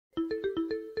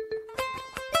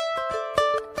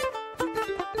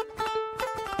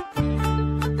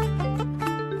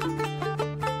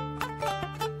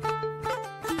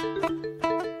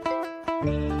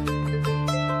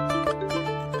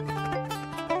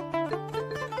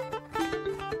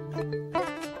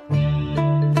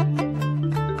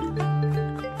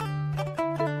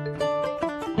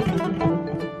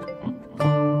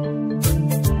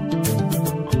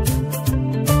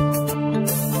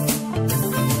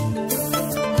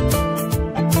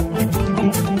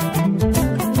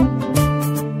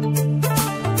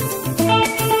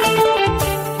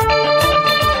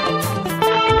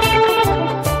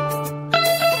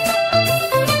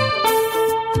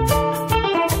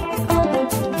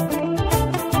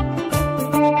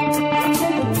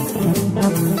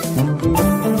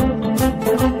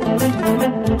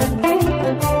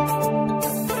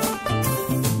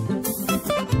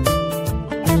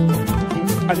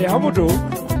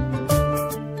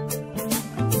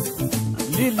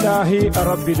لله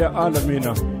رب العالمين.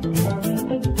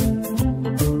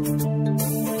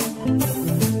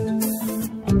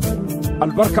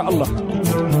 البركة الله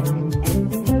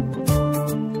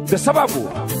ده سببه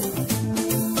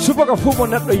سبق فوق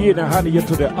نتيجة هذه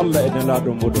يتودع الله إن لا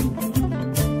دمودم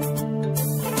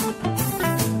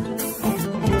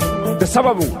ده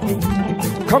سببه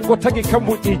كم قتاجي كم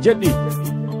إيجادي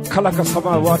خلق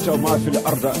السماوات وما في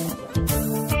الأرض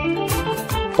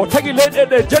وتجي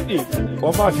لين جدي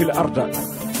وما في الأرض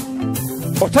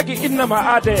وتجي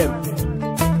إنما آدم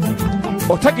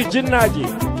وتجي جناجي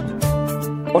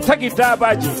وتجي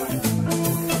داباجي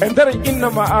اندر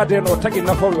إنما آدم وتجي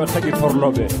نفوبي وتجي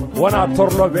ترلوبي وانا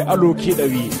ترلوبي ألو كيدا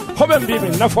وي خبن بيمي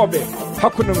نفوبي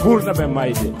حكو نغورنا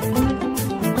بمايدي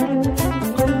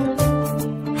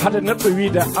هذا نتوي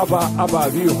ده أبا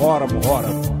وي هورم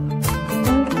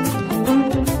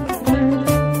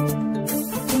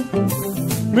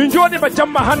min jodi ba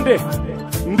jamma hande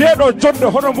ndedo jonde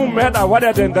hono mum meeda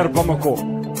wadede nder Bamako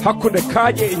hakkude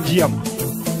kaaje e njiyam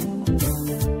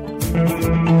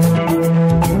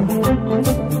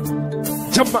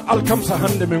jamma alkamsa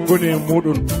hande min goni e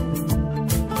mudun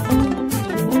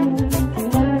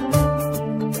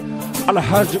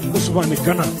Alhaji Ousmane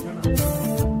Gana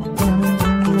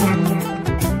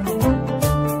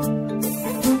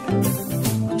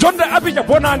jonde Abidjan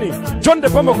bonani jonde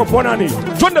Bamako bonani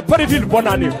jonde Parisville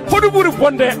bonani hodu buri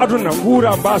bonde aduna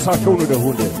ngura mbasa fewnude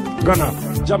hunde Gana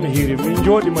jam hiri min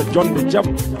jodi ma jonde jam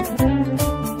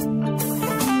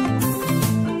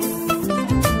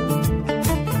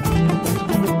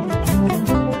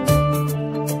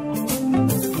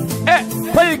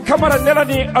Paye Camara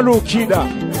nelani ALOU KIDA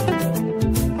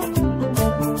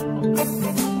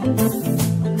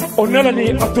o nelani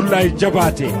Abdoulaye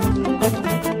Diabaté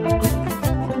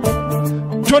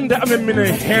jonde amen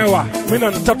minen heewa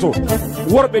minan tato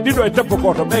worɓe ɗiɗo e debbo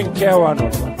goto ɓen keewa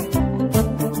noon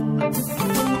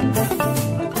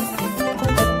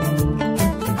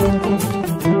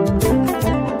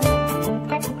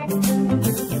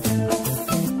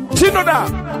tinnoɗa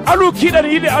ALOU KIDA ne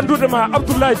yiɗi andude ma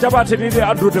Abdoulaye Diabaté ne yiɗi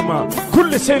andude ma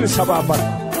kulle seni sababan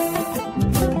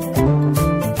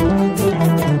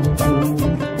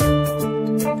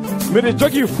mbiɗa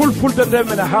jogii fulfulde nde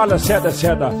mbiɗa haala seeɗa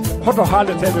seeɗa hoto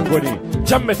haaleteɓe goni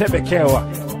jammeteɓe keewa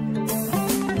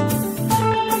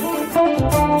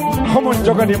homon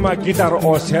joganima guitare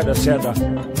o seeɗa seeɗa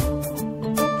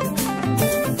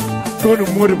ɗon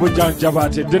Modibo Dian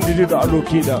Diabaté dendiniɗo ALOU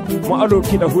KIDA mo ALOU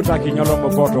KIDA hutaki ñalawma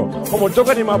goto omo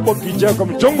joganima ɓoggi jeegom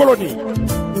jongoloni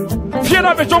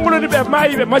fiyenaɓe jongoloni ɓe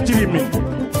maayi ɓe majjiri min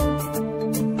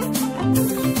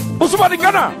Ousmane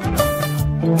Gana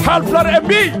Haalpulaar e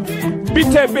mbi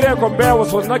bitte bire ko beewo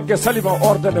so nagge salima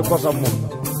ordene kosam mum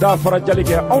da fara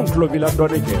jalige onklo vilan ɗo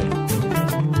ɗeke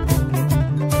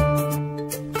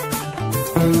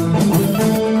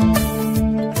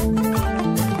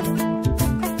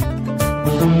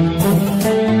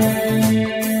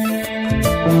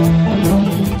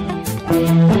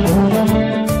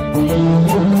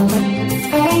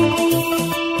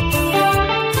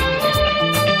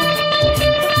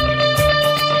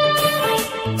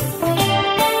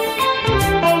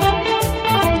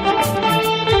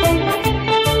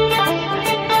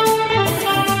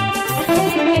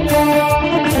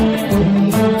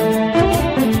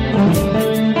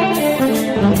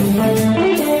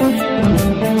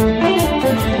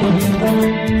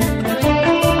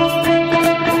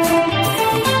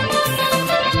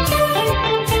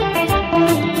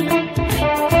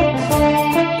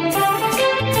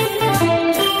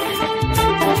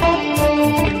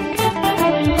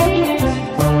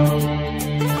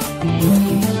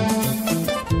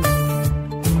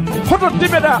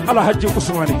dimeɗa Alhaji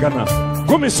Ousmane Gana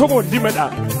gomi sogo dimeɗa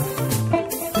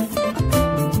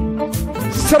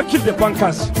cercle de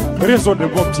bancage réseau de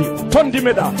gomti ton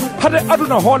dimeɗa hade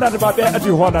aduna hoolade ma ɓe adi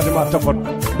hoolade ma tafon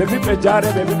ɓe ɓiɓɓe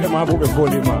jaareɓe ɓiɓɓe ma bo ɓe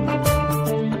koolima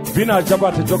bina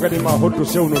Diabaté joganima hoddu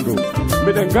sewnu ndu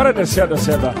miɗen garade seeɗa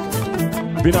seeɗa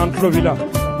bina Antlovila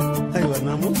aywa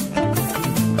namu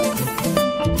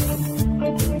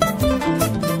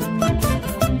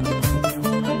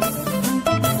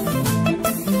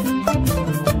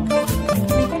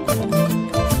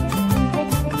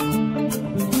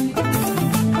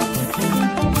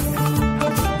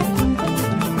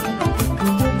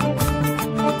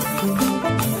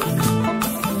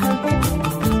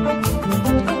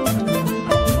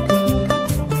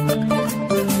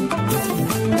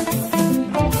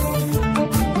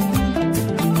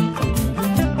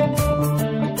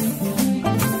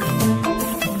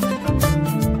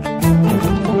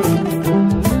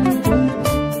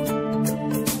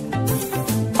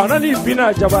anani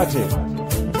bina Diabaté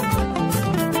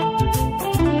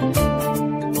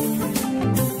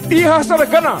I hasara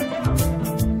gana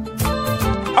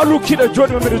ALOU KIDA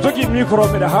joni mi jogi micro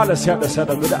mi hala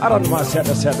seda mi aran ma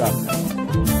seda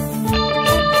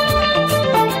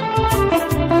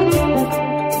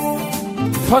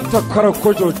fanta kara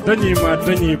kojo dani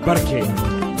barke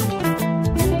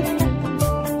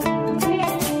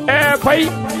pay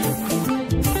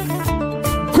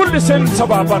kulli sen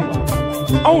sababan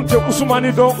aunte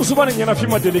Ousmane nyana fi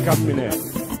ma delika mine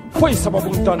foy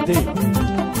sababun tante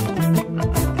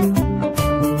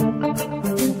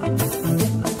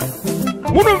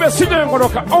munu be sile ngodo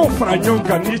ka on fra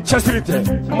nyonka ni chasirite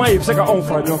mai sega on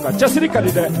fra nyonka chasiri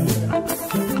kalide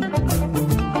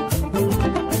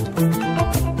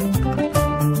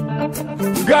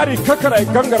gari kakara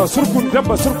gangara surkun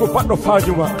demba surku paddo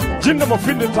fajuma jinna mo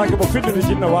finde tanke mo finde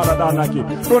jinna wala danaki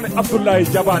don Abdoulaye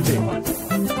Diabate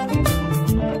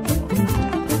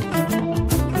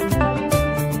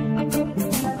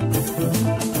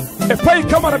e pay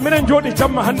camara minen jodi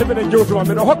jamma hande minen jowtuma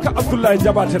minen hokka Abdoulaye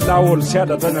Diabate lawol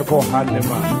seeda dane ko hande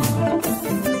ma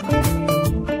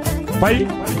pay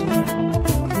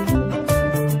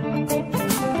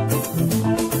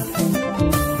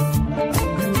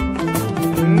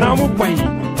namu pay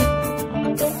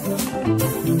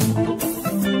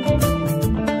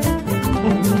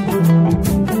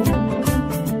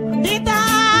dita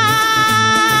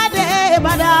de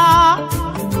bada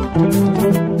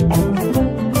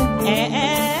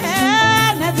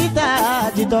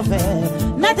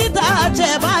natita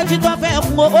cheba jitofe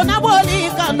mo onaboli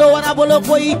kando onabolo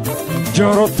koi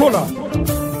joro tola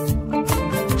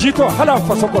jito hala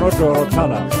fasokoro doro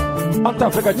tala anta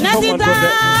feka jito natita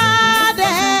de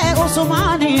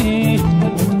Ousmane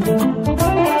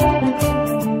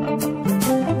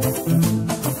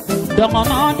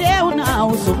dongono de una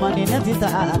Ousmane natita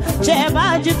cheba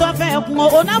jitofe mo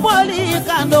onaboli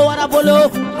kando onabolo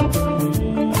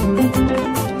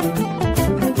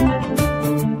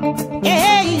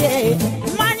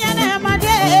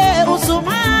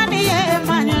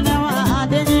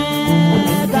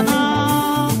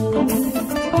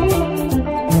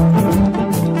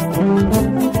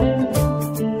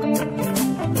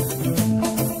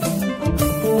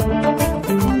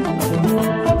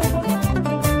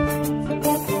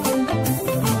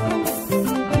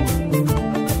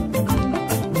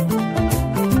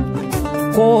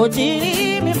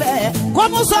Koji mi be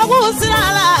como sogu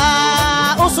sala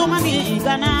Ousmane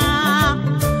Gana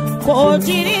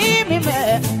koji mi be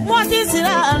moti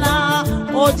sala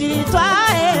oji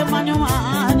twae manywa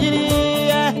nyiri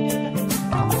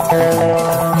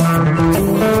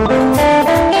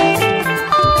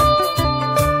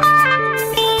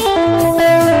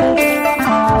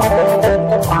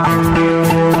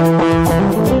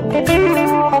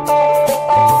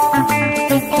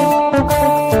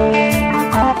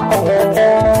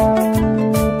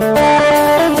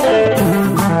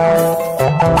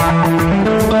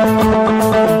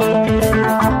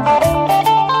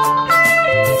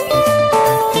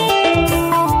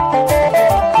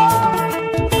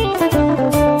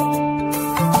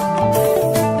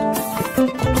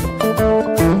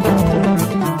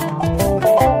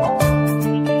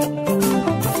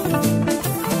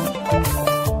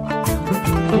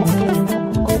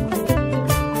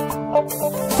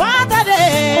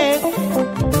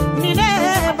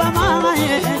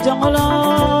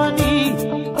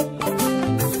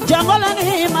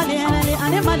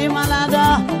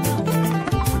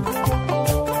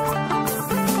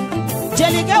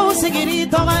Jelike usigiri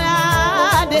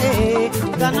togaya de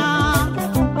Gana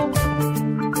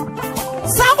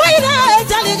Sawaire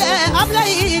Jelike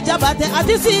Abdoulaye Diabate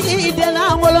atisi de la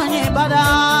ngolonye bada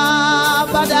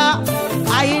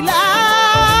aila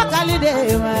kalide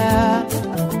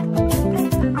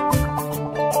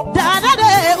dada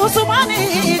de Ousmane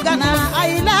Gana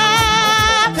aila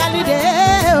kalide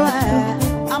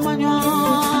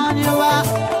amanyoni wa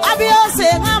abiose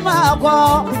ngamako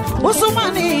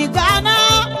Ousmane Gana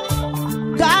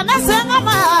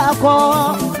sengama ko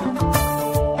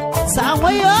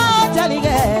Samoyo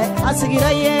Jalige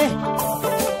asigiraye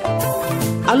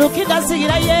ALOU KIDA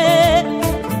asigiraye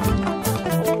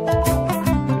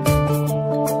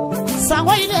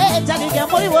Samoyo Jalige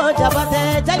Moriwo Diabate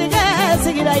Jalige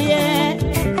asigiraye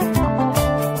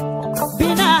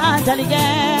Bina Jalige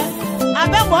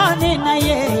abengoni na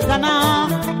ye Gana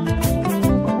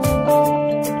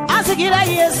Sigira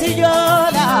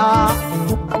yesijola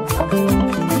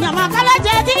Nyamakala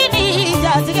jatini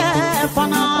jatige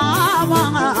fana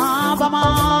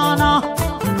bamana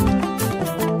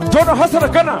Jono hasara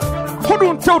Gana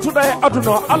hudun tewtuda e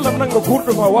aduna Allah nanga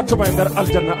gurduma wattuma e nder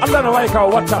aljanna Allah na way ka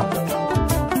watta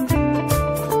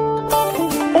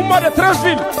ummade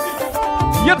Tresville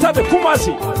yetta de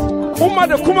Kumasi umma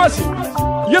de Kumasi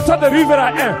yetta de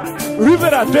Rivera 1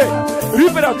 Rivera 2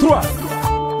 Rivera 3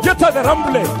 yetta de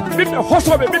Ramble bibbe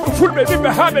hosobe bibbe fulbe bibbe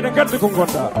habe de gadde ko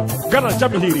gonda Gana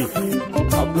jam hiri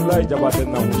Abdoulaye Jabate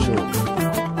namusho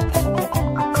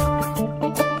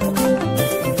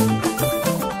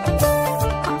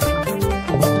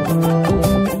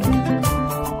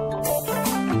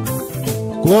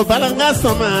ko balanga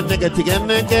sama nege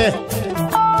tigeneke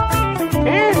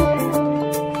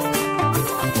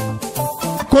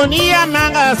koniya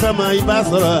nanga sama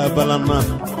ibasara balama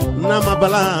nama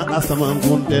bala asama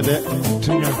ngunde de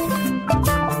tunya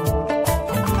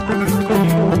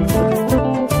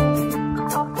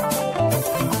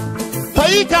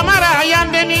Payi kamara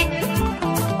yandeni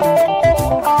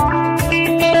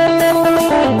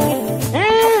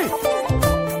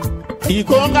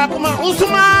iko nga kuma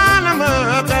Ousmane ma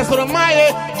kasoro maye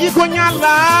iko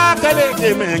nyala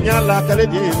kale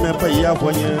de me payi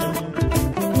afonye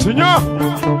tunya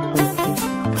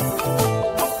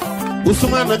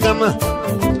Ousmane Gana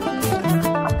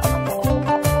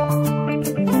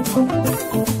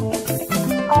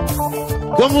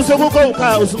Como se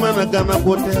ka Ousmane Gana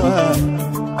kotewa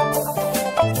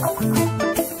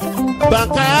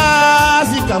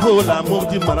Bakasi kahola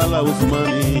mokti marala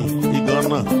Ousmane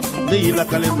igana ne ila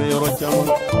kaleme yoro chama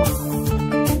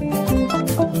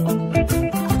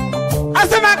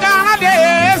Asama Gana de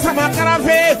sama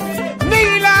karafe ne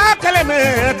ila kaleme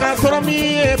ka soromi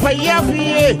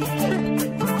payafiye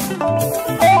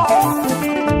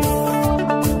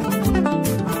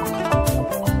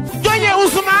Joye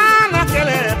Ousmane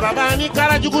kele babani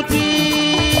karajuguti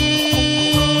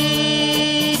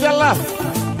dalla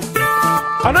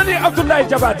anani Abdoulaye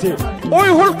Jabate oy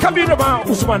hol kabino ma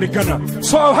Ousmane Gana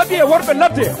so hadi worbe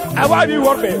ladde awabi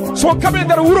worbe so kabe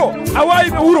dar wuro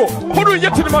awabi wuro hodo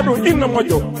yettini ma do inna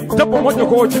mojo debbo mojo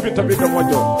ko jibinta bi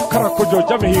mojo kara ko jo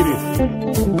jam hiri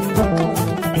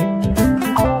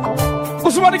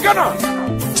Ousmane Gana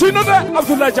sino de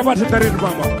Abdoulaye Jabate darin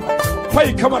mama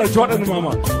Payi Camara jodan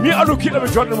mama mi alu kida be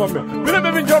jodan mama mi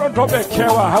be min joron to be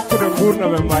kewa hakkude gurna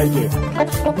be mayje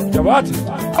Jabate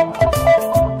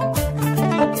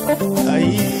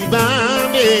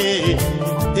Aibane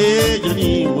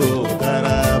joni wo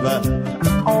karaba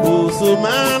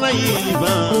Ousmane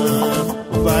aiba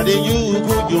fade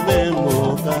yugo jume mo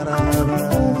karaba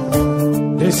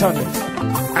desane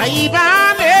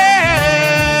Aibane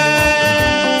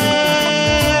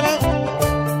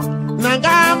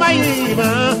nangama aiba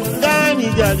gani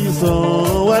jaliso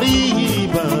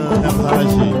wariba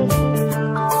apashi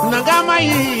nangama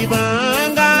aiba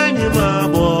gani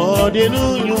mabo de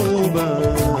nunyuba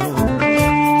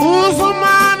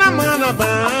Ousmane mana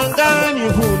bangani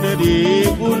funade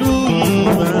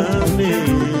buluyibane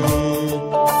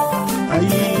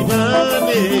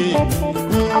aibane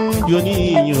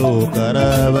joninyo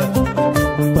karaba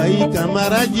Payi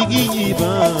Camara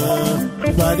jigiba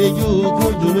fade jugo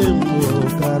jumembo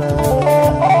karaba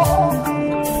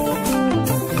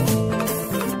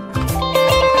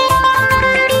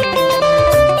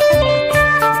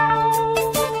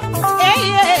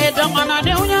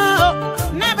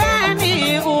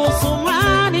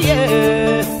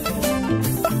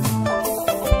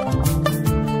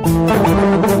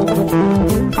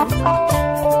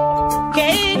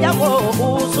KIDA wo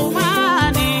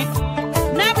Ousmane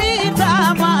nabita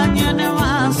manyane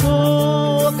maso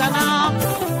kana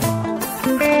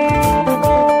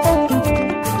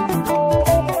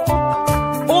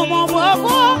Omo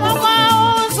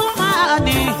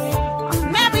Ousmane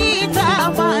nabita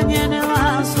manyane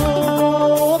maso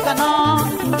kana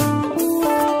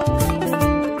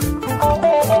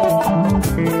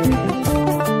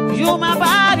Yuma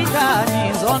barika ni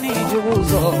zoni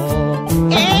juzo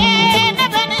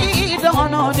nebeni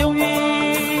dono de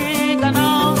kana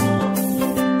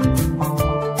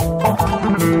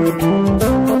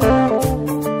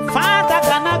Fata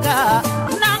kanaga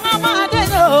nanga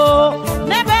madeno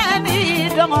nebeni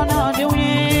dono de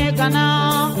kana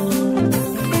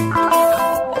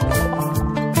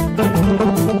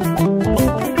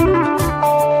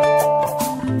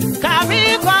Kami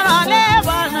kora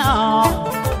lebana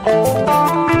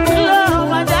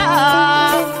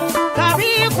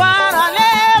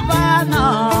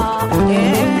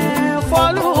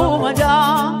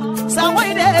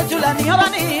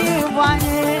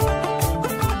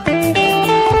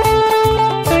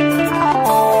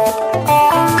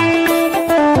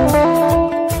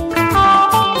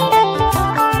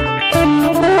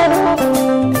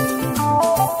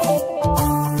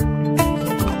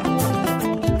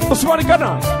Ousmane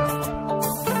Gana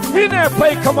mine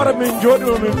Payi Camara min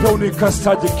jodi min pewni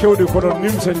kastaje kewde ko don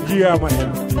nimsen jiyama hen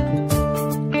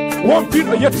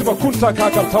wompino yettima kunta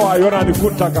kagal tawa yonani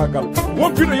kunta kagal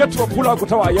wompino yettima pulago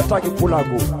tawa yettaki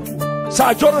pulago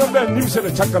sa joɗoɗo ɓe nimsene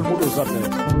caggal muɗum zanne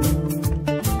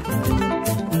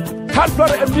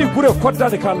halflare en mbi gure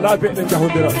koddade ka laabi eɗen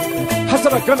jahodira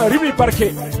hasana gana rimi barke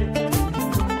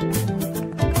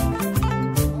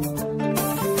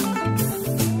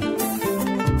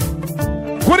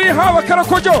guri hawa kala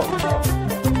kojo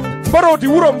mbarodi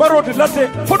wuro mbarodi ladde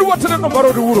hoɗum wattanen ɗo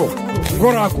mbarodi wuro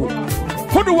gorago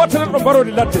hoɗum wattanen ɗo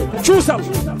mbarodi ladde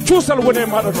cuusal woni e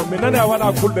maɗa ɗon mi nani a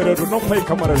waɗa kulɗe reedo noon payi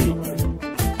Camara wi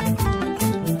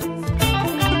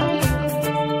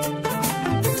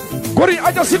gori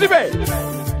aja sidiɓe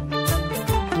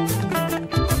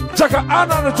jaga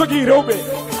an ana jogii rewɓe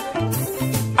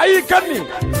ayi ganni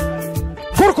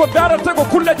gorko darante ko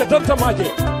kulleje dantamaje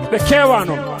ɗe keewa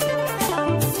noon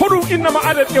hoɗum innama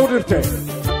aɗen ƴewdirte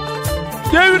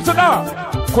ƴewirteɗa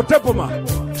ko debbo ma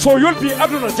so yolbi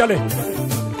aduna jale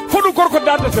hoɗum gorko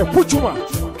dardete puccuma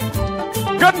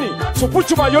ganni so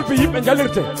puccuma yolbi yimɓe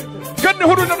jalirte ganni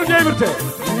hoɗum neɗɗo ƴewirte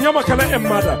ñama kala en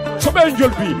maɗa so ɓen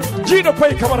jolbi jiiɗo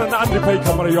payi Camara na andi payi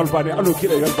Camara yolbani Alou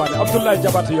Kiɗa yolbani Abdoulaye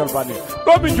Diabate yolbani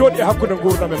ɗo min jooɗi e hakkude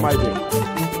gurdam e mayde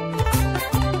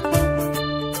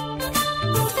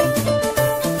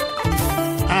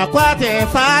akwate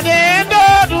fade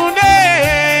dodunde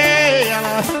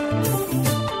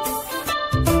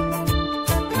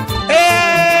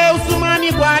Ousmane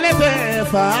kwalete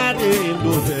fade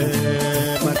dodunde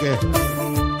make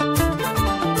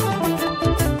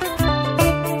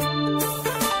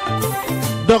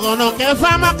dogono ke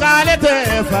fama kalete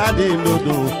fade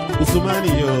dodo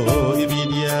Ousmane yo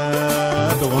ibidia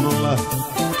dogono la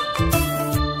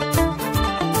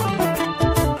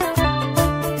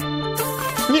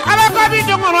ni ala ko bi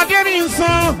dogono de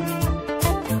binso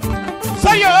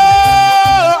sayo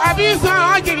abisa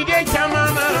ajiri de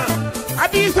chamana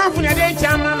abisa funya de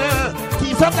chamana ti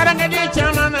so karanga de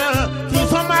chamana ti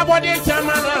so mabo de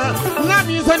chamana na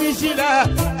biso ni shila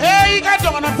iga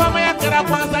dogono fama ya kera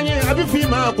kwansanye abi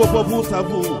fima ko pofu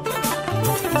sabu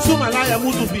sumala ya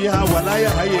mutu biha wala ya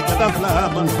haye kadafla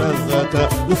man tazaka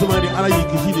Ousmane ala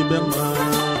yikishini memma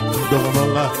dogono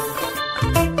la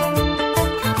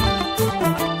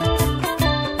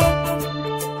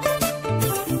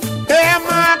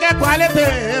quality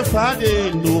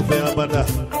fade no fe abada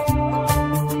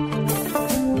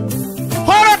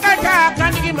horo kacha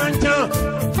kanigi mancha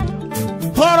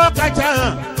horo kacha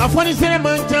afoni sere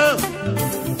mancha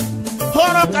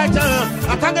horo kacha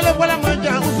akangele wala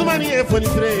mancha Ousmane ye foni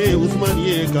sere Ousmane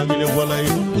ye kangele wala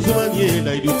Ousmane ye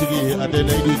la idu tigi ade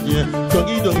la idu nya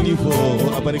togi dongi fo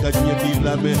abarika nya di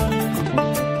lame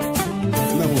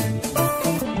namu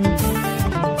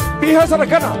bi hasara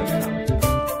kana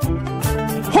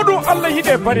hoɗum Allah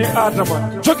yiɗe bani adama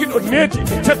jogiɗo needi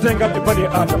e teddengal e bani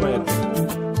adama en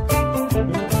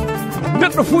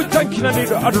neɗɗo fuu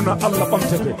jankinaniɗo aduna Allah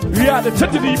ɓamtete wiyaɗe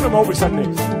teddini yimɓe mawɓe sanne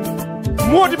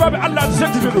modibaɓe Allah aɗa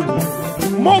teddini ɗum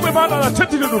mawɓe maɗa aɗa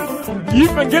teddini ɗum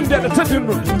yimɓe gendi aɗa teddini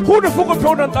ɗum hunde fof ko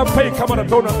pewnanɗa payi Camara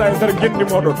pewnanɗa e nder gendi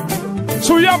moɗon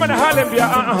so wiyamane haale mbiya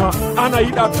an a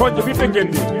yiɗa toñde ɓiɓɓe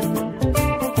gendi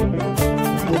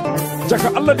jaka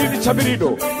Allah ɗiɗi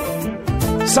camiriɗo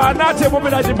sa naate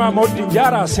mominaji ma mawɗi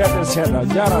jara seeɗa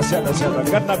seeɗa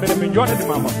ganna mene min joɗani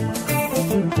mama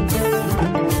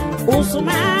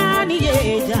Ousmane ye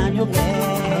janyo be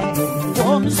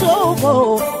won sogo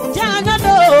janyo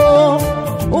do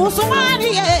Ousmane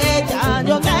ye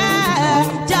janyo be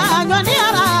janyo ni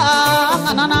ara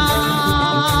nana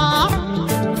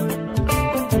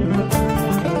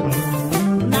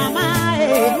nama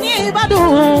e ni badu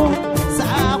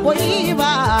sa ko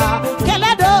iba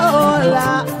kele dola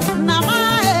nama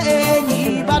e ni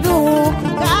badu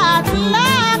katla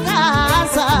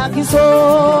kasa kiso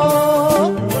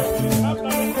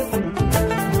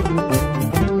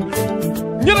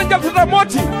ñina jaltuɗa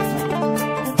mooti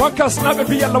bakkas naɓe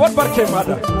mbi yalla wat barke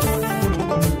maɗa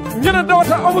ñina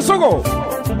dawata omo sogo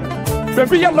ɓe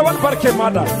mbi yalla wat barke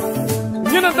maɗa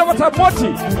ñina dawata mooti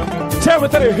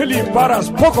temetere heeli baras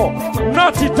poko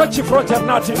naati tacci frontiére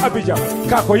naati Abidjan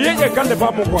kako yeeƴe galle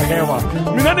bamum ko heewa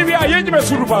mi nani wiya yeeƴi ɓe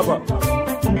suudu baba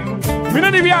mi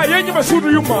nani wiya yeeƴi ɓe suudu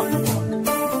yumma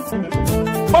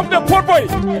omde Portboy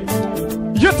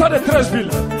yettade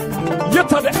Treichville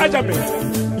yettade Adjamé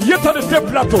yettade deux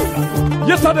plateaux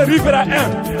yettade Rivera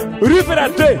 1 Rivera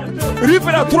 2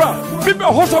 Rivera 3 ɓiɓɓe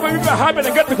hosoɓe ɓiɓɓe haaɓe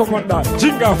ne gandi ko gonɗa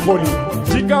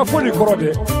jinga foli korode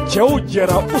cew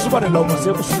jeera Ousmane lawma se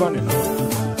Ousmane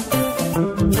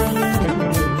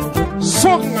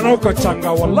so nganaw ka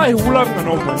canga wallahi wula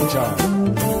nganaw ka ca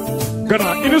gana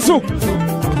ini suk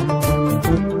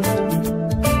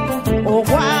o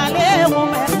kwale mo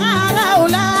me ngala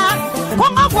ula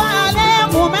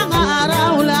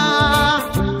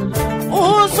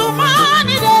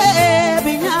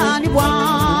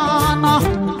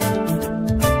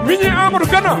Amadu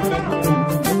Gana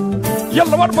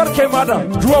yalla wat barke mada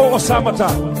duwa o samata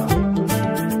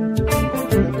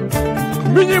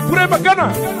minyi burema Gana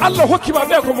Allah hokki ma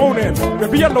be ko mawnen be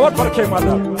bi yalla wat barke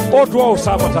mada o duwa o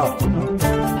samata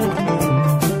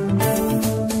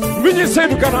minyi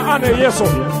Seydou Gana ane yeso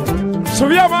so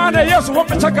wiyama ane yeso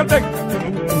wonɓe caggal ɗen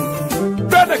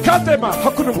ɓeɗe kaldema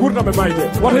hakkude gurdam e mayde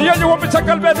wata yeƴo wonɓe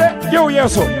caggal ɓeɗe ƴew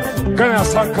yeeso Gana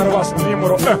Sankara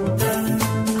numéro 1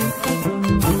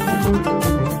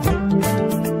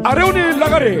 a rewni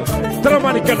lagare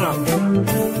Dramani Gana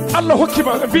Allah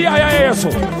hokkima mbi aya yeeso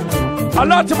a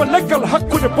laatima leggal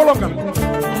hakkude bolongal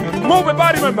mawɓe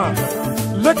ɓaarime ma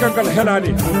leggal ngal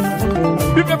helani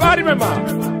ɓiɓɓe ɓaarime ma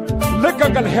leggal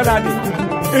ngal helani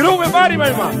e rewɓe ɓaarime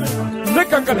ma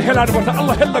leggal ngal helani wata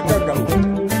Allah hel leggal ngal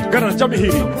Gana jam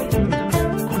hiri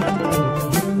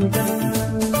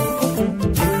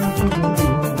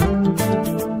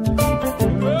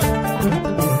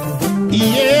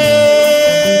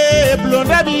iye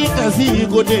blonda bi kasi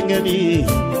ko dengeni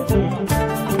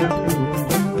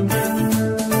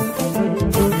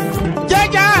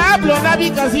jaja blonda bi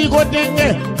kasi ko denge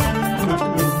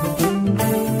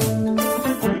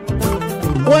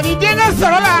woni denga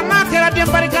sorola ma kera dem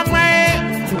barika mae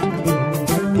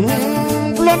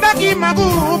blonda ki magu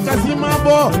kasi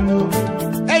mabo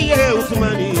eye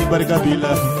Ousmane barika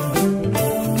bila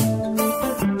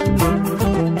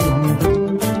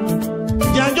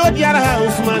janjo diara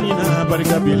Ousmane na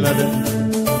barika bila de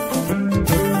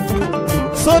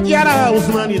so diara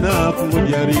Ousmane na ku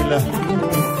diarila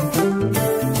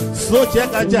so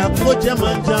cheka ja ko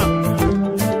manja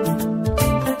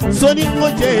soni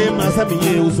ngoje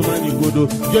masamiye Ousmane godo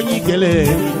joni gele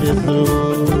teso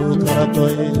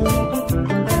karatoye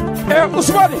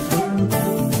Ousmane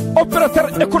opérateur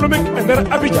économique nder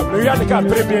Abidjan no yani ka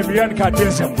premier mi yani ka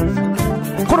deuxième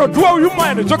kono duwaw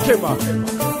yumma ene jokkema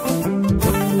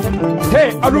hey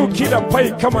ALOU KIDA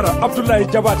PAYE CAMARA'ABDOULAYE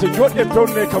Diabaté joɗe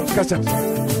pewnne kam cassette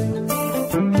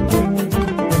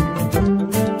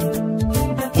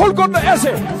hol goɗɗo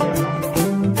ese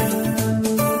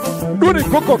ɗuni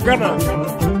gokko Gana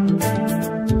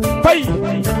PAYE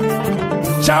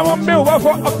caman ɓe wafo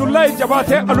Abdoulaye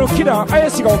Diabaté ALOU KIDA aye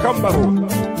sigaw kambaro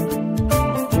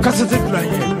cassette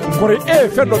dilaye kore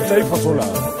fenno dilaye fasola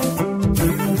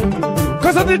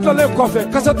cassette dilaye kofe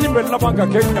cassette ɓe labanga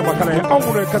ke ñamakala e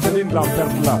amune cassette la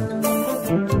pertla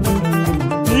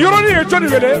yoroni e joni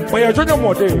wele baya joño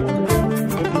mode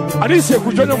ani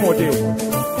seku joño mode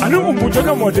ani umbu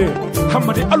joño mode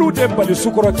hammadi ALOU dembali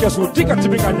sukoro kesu tika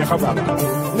tibinga ñakaba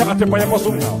ñakate baya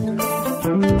masunga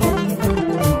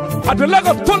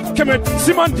adelaga ton keme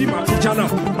simandima jana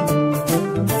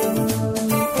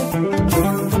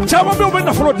chama be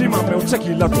obena folo dima me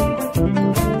utseki lato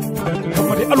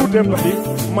hammadi ALOU dembali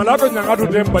malado ñangadu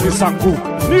dembali sanku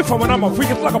ni famana ma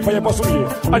fuikit laka baya basuye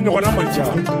anyogona manja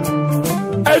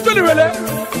ay joni wele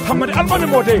hammadi almani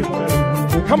mode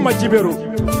hamma jiberu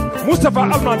Mustafa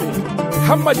Almani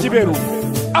hamma jiberu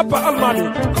Abba Almani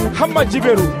hamma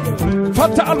jiberu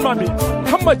Fatta Almani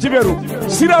hamma jiberu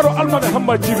Siraro Almani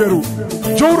hamma jiberu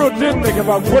Jowro den nege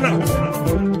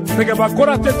ba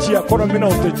gona tetia kono mina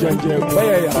o tetia je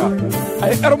baya yara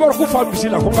ay ermor ku fam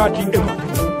bisila ko ngati ema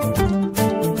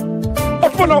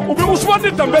otmono ubi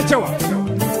Ousmane tambe cewa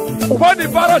ubani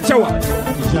bara cewa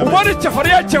ubani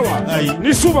chafariya cewa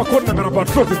ni suma konna ngara ba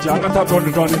to tetia ngata don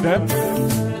de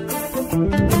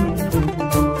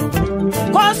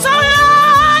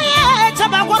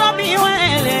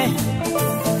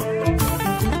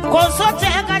Koso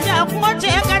teka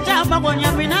ja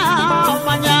magonya mina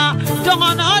manya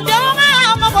dongono donga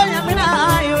magonya mina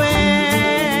iwe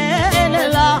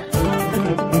lela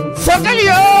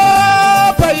Sokalio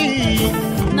PAYE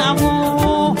namu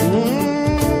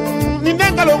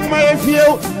ninengalo maefio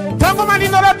tango mani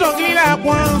noro dongila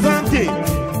kwanzante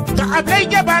ka Abdoulaye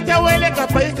Diabaté wele ka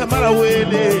PAYE Camara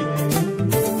wele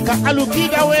ka ALOU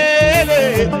KIDA wele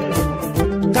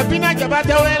Kabina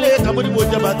Diabaté wele kamuri mo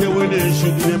Diabaté wele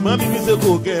shugile mami mise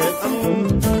goge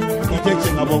iteche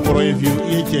ngabongoro evio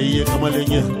iye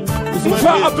kamalenya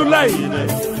Mufa Abdoulaye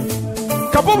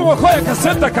kabobo wakoya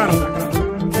kasenta kar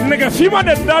nega fima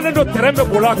de dane do terembe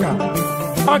bolaka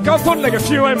an kanton nega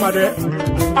fima made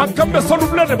an kambe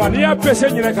soluble de bania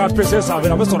pese nyine ka pese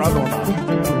savera be sona dona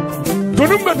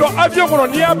donumbe do avion kono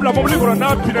ni abla mobli kono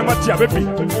na pine matia bebi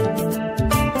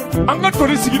anga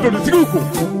tori sigi do tiguko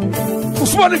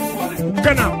Ousmane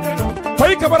Gana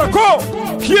PAYE Camara ko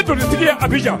kieto de tigi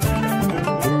Abidjan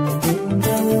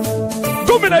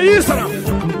domina yisara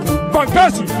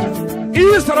Bangasi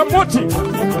yisara moti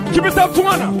kibita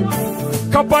tumana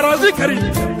ka barazi kari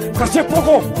kase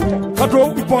poko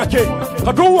kato ipake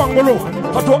kato wangolo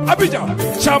kato abija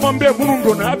chama mbe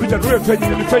munundo na abija do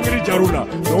fenyiri jarula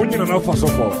no nyina na faso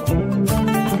ko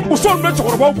uson be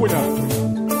chokoro ba bunya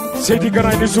sedi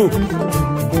gana ni su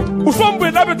uson be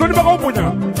na be to ni ba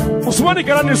bunya usmani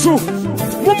gana ni su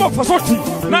mumma fasoti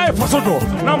na e fasodo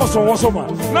na maso wasoma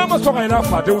na maso ga ina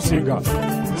fa de usinga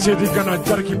sedi gana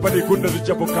jarki bali gunda di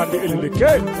jabo kande elinde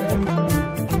ke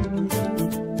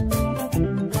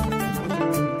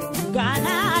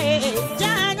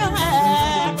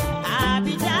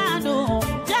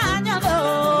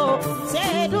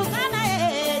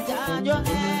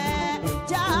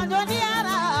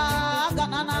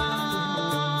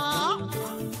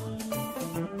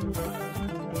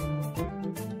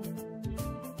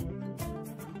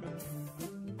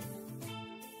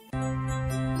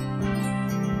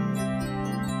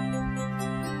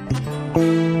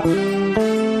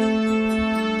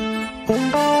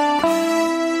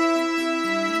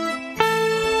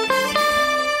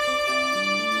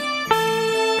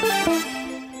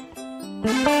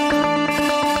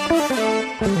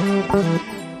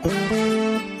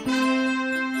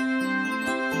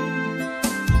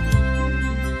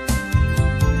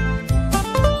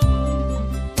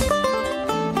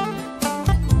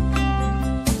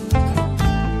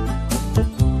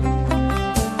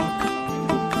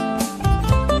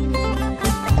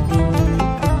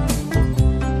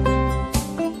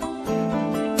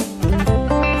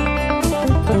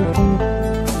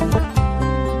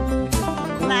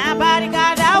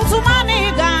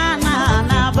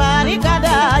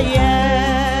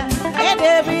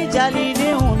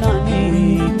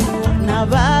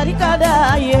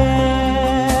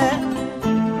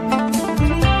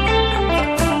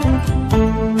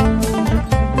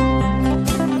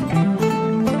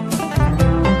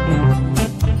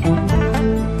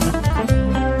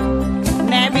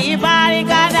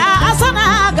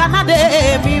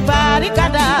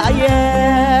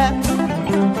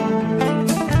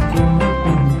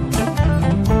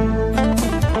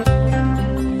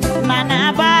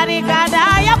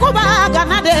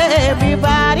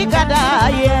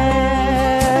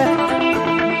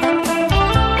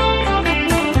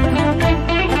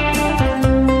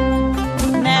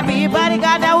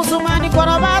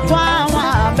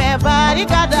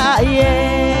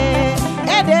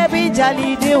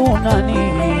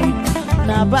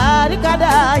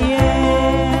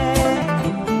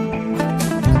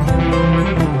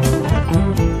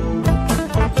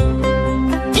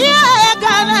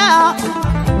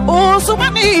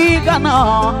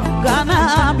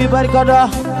Gana mi barikada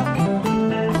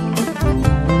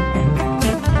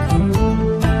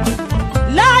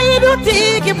la idu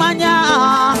tiki manya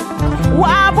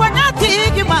wabonya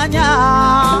tiki manya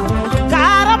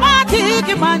karama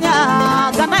tiki manya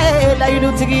gana la idu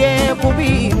tiki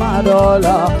kubi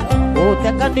madola o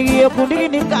tekandi kundi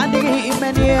ni kandi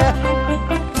imenie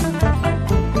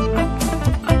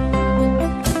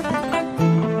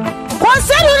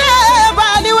konserure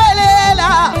bali welela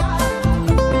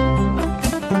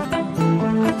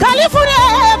Kalifure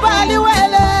bali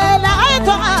wele la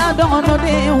aito adono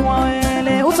de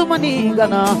wele Ousmane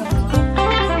Gana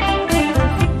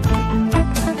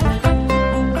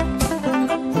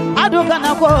Ado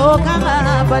Gana ko kala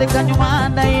barika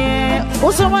nyumanda ye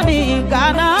Ousmane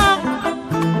Gana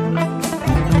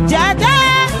Jaja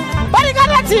barika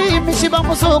dati mishiba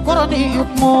musokoro ni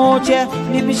moche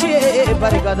ni mishe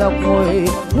barika da koe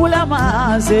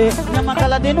ulama ze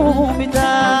nyamakala denu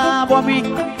mita bomi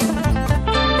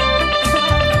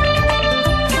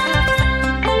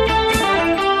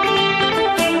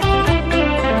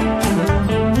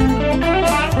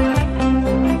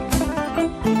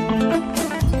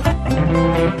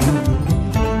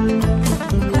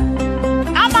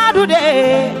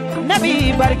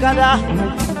Nabi barikada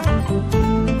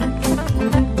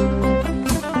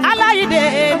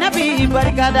Alaide Nabi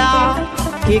barikada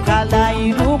Kika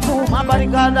laidu kuma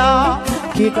barikada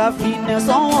Kika fine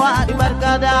sonwa di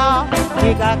barikada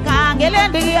Kika kangele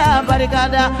ndiya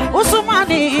barikada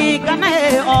Ousmane Gana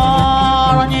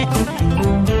oronye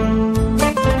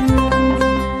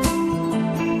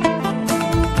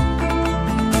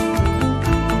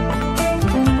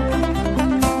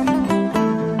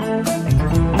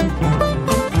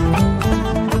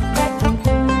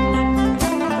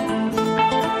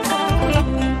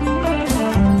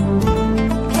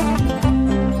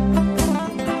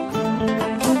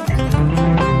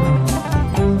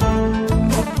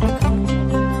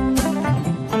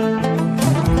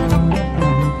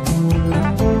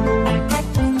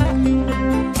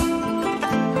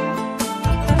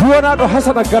Duwanado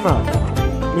Hasana Gana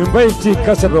min bayti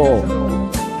kasado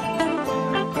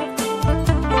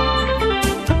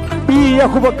bi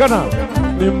yakuba gana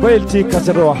min baylti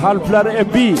kasado hal plan e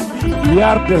bi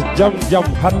yarde jam jam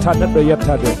hatta neddo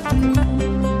yettade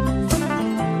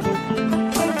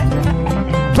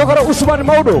tokara Ousmane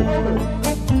mawdo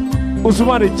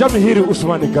Ousmane jam hiri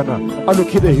Ousmane gana alu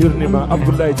kide hirnima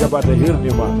Abdoulaye Diabate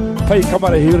hirnima Faye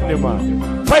Camara hirnima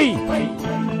Faye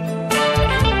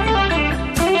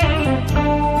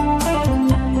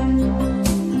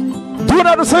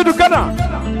duna do Seydou Gana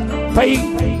Faye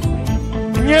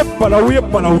nye balaw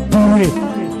duwe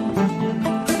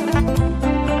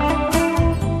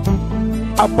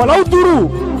a balaw duru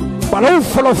balaw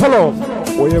folo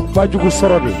o ye bajugu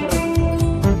sorode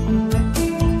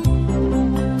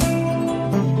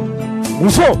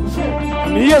muso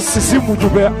ni ye sisi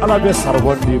mujube ala be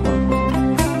sarbondi ma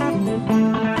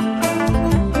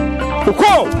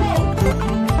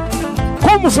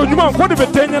ko muso nyuma ko de be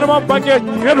tenyana ma bange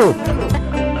ngedo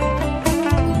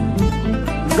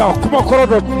ga kuma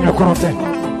korodo nyakorote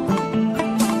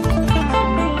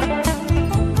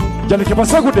jale ke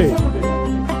basagude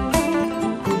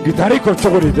gitari ko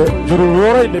chogori de juru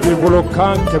wora ne be bolo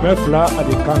kan kemefla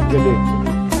adi kan gele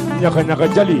nyaka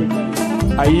jali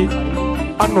ayi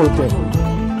anote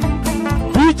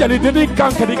bi jali de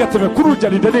kan kadi ga teme kuru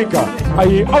jali de ka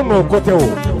ayi awno kote o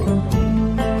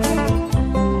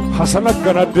hasana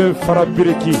gana de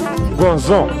farabiriki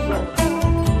gonzo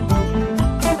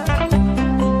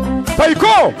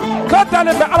Faiko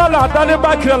kadale be alala dale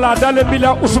bakira la dale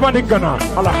bila Ousmane Gana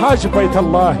ala haji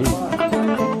baitallahi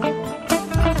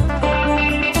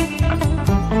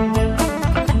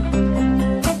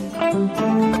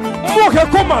moke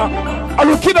koma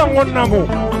alukida ngonnamo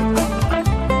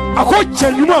ako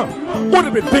chenyuma o de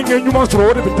be tenge nyuma soro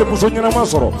o de be temuso nyana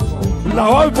masoro la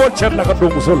wa bo cherla ka do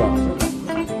musola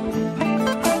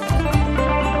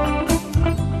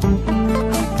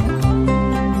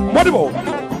modibo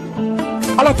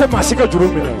ala te masika juru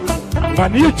mine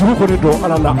ngani juru ko do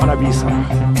ala la arabisa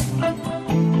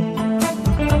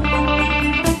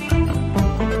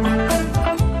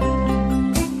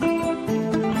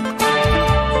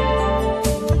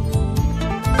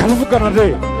kalu kanade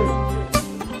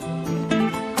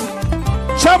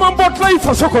chaman botlay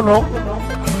faso kono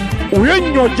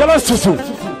uyenyo jala susu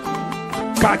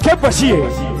ka ke basiye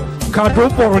ka do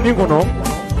boroni kono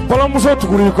bala muso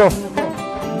tuguriko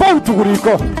baw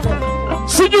tuguriko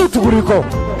siju tuguriko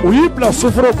uyibla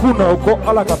sufro kuna ko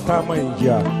ala ka tama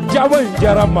inja jawa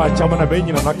injara ma chamana be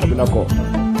nyina na kabila ko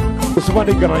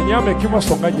Ousmane Gana nyame kima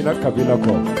songa nyina kabila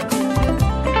ko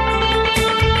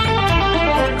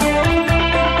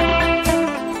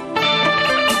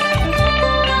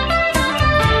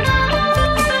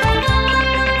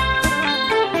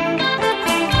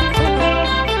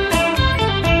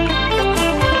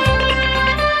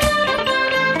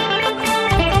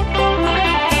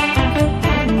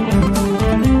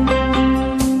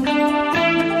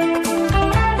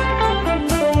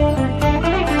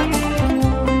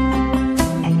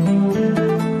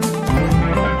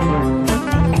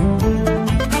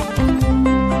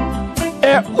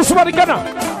Ousmane Gana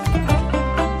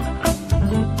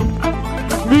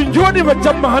min joni ma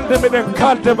jamma hande meden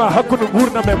kalde ma hakkude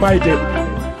gurna me mayde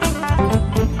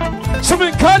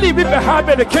somin kaali bibbe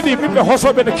haabe de kedi bibbe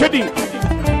hosobe de kedi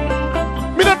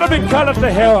minon do min kalata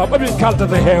heewa bamin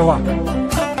kalata heewa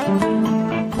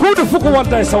hude fuko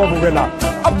wonta e sababu wela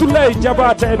Abdoulaye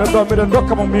Diabate ene do miden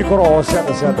dokka mo micro o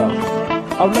seeda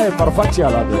Allah e marfati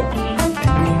ala de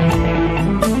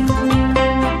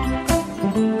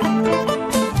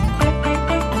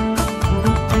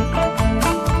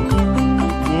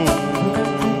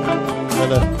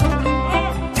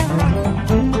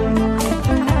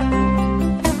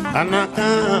Anaka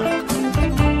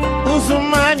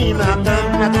Ousmane naka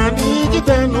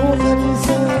digita no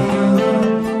kanisa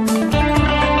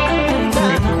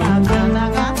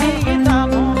naka digita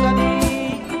no kani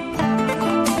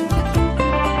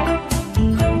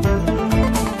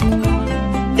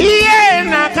iye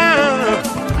naka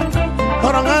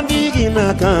oranga digina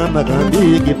naka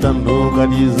digita no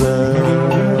kanisa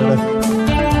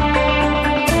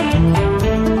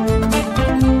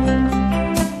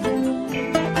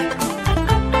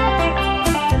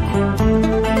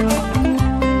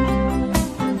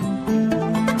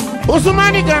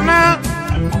Ousmane Gana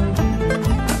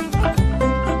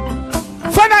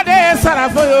fana de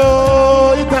sarafoyo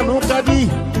itanukadi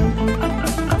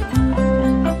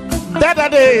dada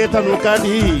de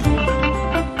itanukadi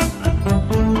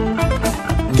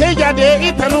keja de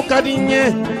itanukadi nye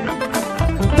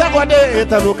tagwa de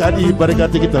itanukadi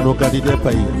barikati itanukadi de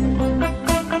Paye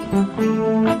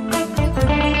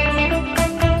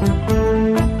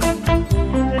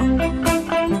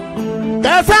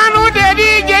kasanu de di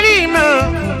jeri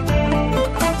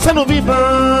Sunu biba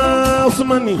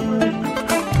Ousmane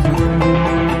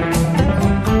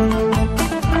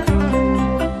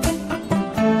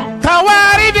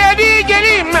Kawari dedi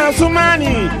geli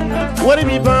Ousmane Wari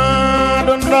biba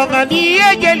don doga di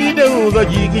geli de uzo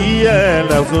jigi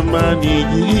la Ousmane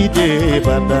jigi de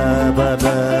bada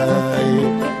bada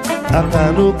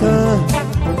atanuka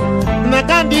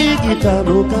nakandi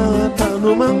gitanuka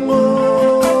tanumango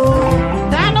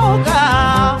tanuka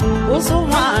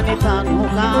Ousmane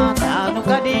tanuka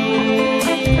tanuka di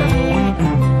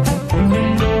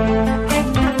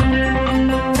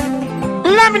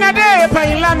lamina de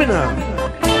pay lamina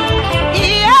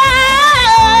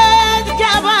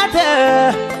Diabate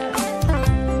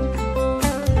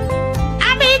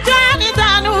Ami jani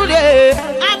tanude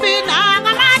Ami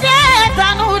nangamade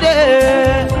tanude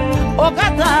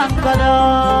Okatan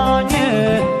kadanye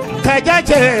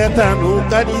kajache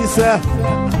tanuka disa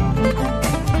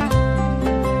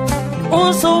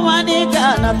Ousmane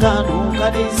Gana tanuka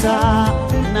disa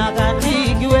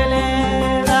Nagandi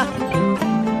giwelela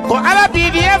Ko ala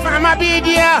bidiya fama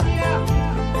bidiya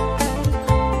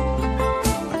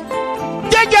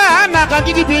Jaja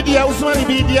nakandi bidiya Ousmane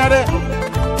bidiya de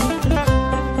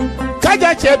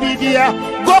kajache bidiya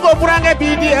gogo burange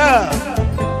bidiya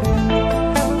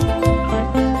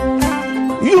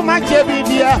Yuma che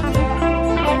bidiya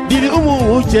diri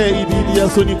umu che ibidiya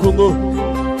soni kongo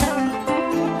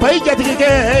pai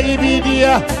jatige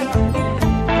ibidiya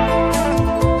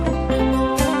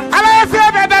ala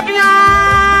febe da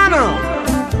diana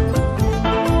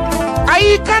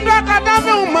ai kanda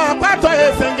kadave uma pato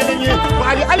esengelenye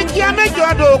ali alikiyame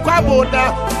jodo kwa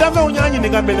boda dave unyanyi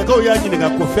ningambele ko yanyi ninga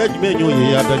feji menyo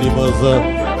ye ya dali baza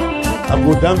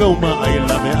abudanga uma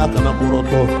ayilame akana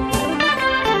buroto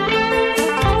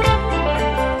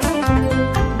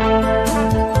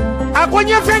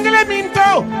akonye fengele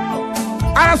minto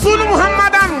Rasul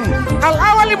Muhammadan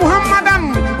al-awali Muhammadan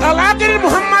al-akhir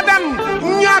Muhammadan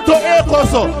nyato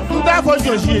ekoso ndafo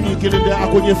joji ni kelende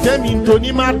akonye feminto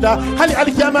ni mada hali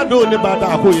alikiyama do ne bada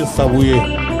akoye sabuye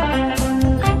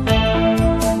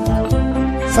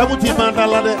sabuti manda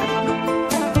la de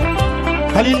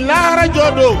hali lara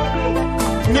jodo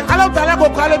ni Allah taala ko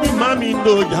kala bi mami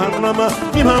do jahannama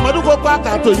ni Muhammadu ko pa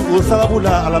ka to ko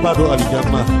sabula alabado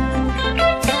alijamma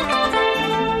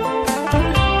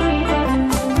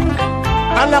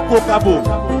ala ko kabo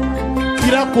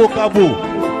kira ko kabo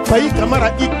payi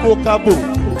kamara iko kabo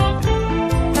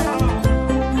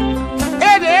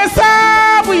ede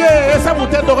sabu ye sabu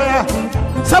te dogoya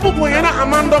sabu boyana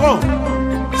amandogo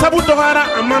sabu dogara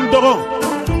amandogo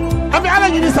abi ala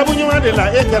nyini sabu nyuma de la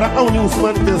e kara awni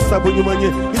Ousmane te sabu nyuma nye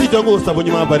idi jogo sabu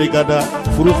nyuma barigada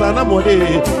furusana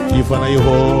mode ifana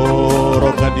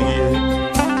yoro kadigi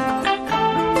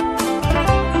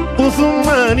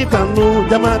Ousmane tanu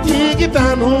jamati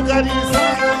gitanu karisa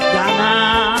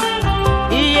Gana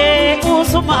iye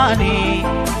Ousmane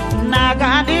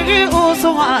nagandigi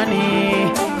Ousmane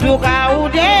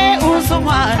dugaude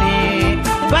Ousmane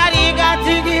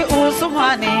barigatigi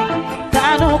Ousmane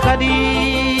tanu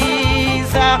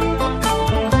kadisa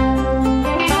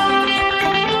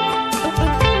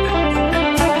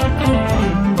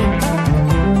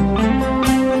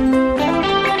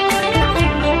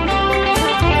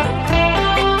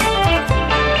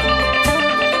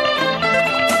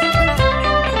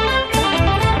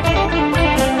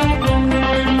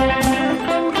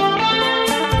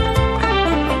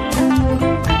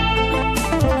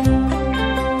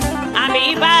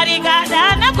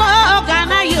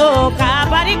Ka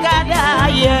barikada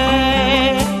ye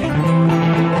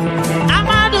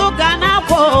Amadu Gana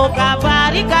ko ka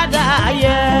barikada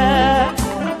ye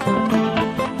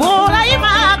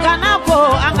Buraima Gana ko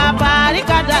anga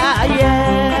barikada ye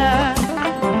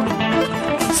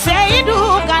Seidu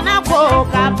Gana ko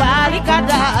ka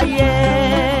barikada ye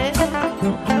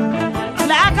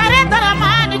La kareta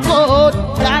ramani ko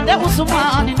dande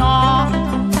Ousmane no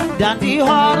dandi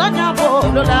horonya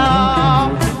bodola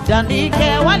dandi ke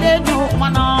wale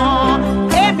nyumano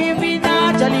emi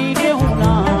mina jalide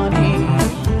unani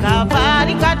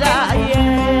kabari kadaye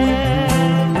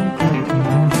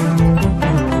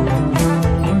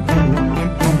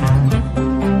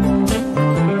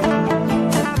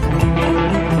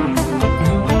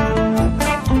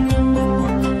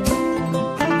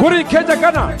guri keja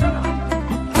Gana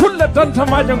kulle danta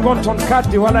majan gonton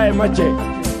kati wala e maje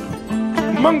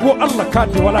mango Allah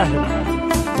kati wala he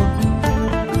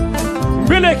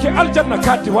bile ki aljanna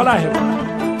kati wala he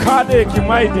kade ki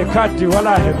maide kati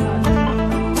wala he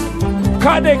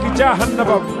kade ki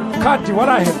jahannaba kati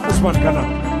wala he Ousmane Gana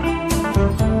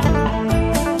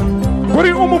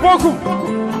guri umu bokum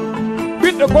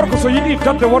bidde ɓiɗɗo gorko so yiɗi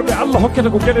dadde worɓe Allah hokkete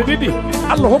ko gueɗe ɗiɗi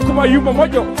Allah hokkuma yumma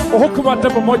moƴƴo o hokkuma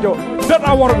debbo moƴƴo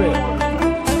daɗa worɓe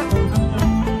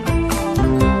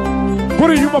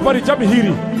gori yumma bari jaɓe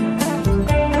hiiri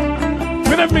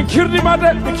minen min kirnima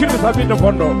de min kirnata ɓiɗɗo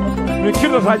bonɗo min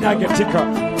kirnata ñague tikka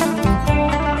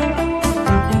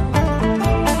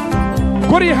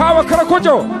gori hawa kala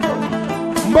kojo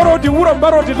mbarodi wuuro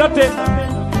mbarodi ladde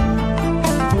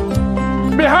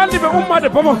mi haalniɓe ummade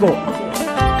Bamako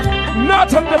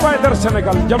natande ma e nder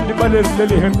Sénégal jamdi ɓaleri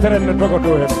leeli hen terenne doga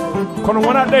dow hen kono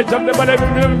wona ɗe jamɗe ɓaleɓe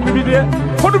mbiɗe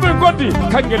hoɗumen goddi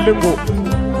kangue lengo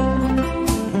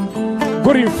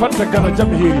gori fanta Gana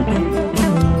jaɓe heeri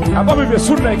a ɓami ɓe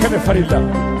sunna e kane farilla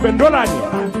ɓe dolani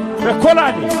ɓe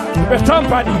kolani ɓe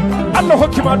tampani Allah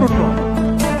hokkima ɗum no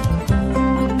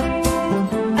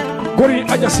gori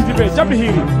aja sidi ɓe jaɓe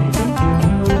heeri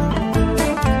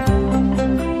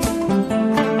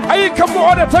ayi kammu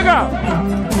oɗe taga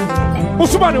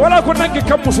Ousmane wala ko nangi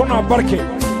kammu sona barke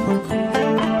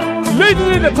leydi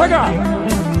ndi nde taga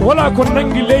wala ko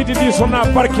nangi leydi ndi sona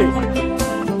barke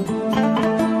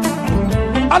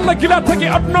Allah gila tagi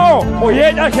aduna o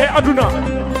yeeƴake aduna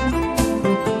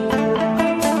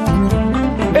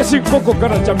e si goggo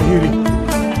Gana jam hiiri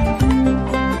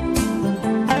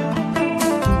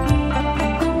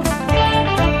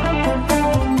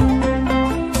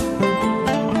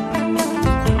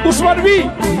Ousmane wi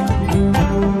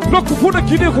nokku fuu no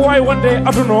kiɗi ko wawi wonde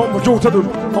aduna o mo jowta ɗum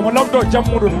omo lamdo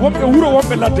jammuɗum wonɓe wuuro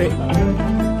wonɓe ladde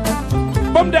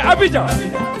ɓamde Abidjan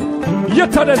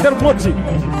yettade nder Motti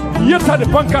yettade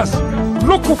Bankas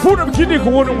nokku fuu ɗo kiɗi ko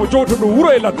woni mo jowta ɗum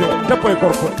wuuro e ladde debbo e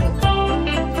gorko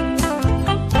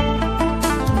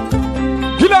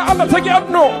gila Allah tagi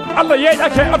aduna o Allah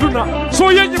yeeƴake aduna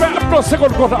so yeeƴi ɓe aduna o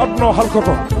segol goto aduna o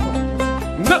halkoto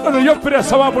neɗɗo no yoppire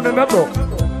sababu nde neɗɗo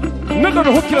neɗɗo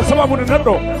no hokkira sababu nde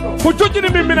neɗɗo ko jojjini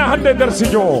min mina hande nder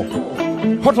studio o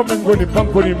hoto min goni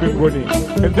bankoni min goni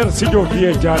e nder studio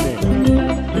Viye Diane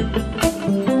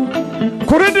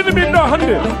ko rendini min ɗo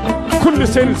hande kulli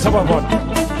seni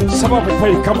sababu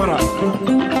Paye Camara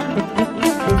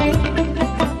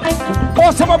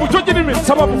o sababu jojjini min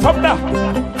sababu famɗa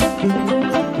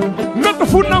neɗɗo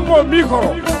fu nango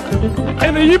micro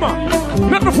ene yima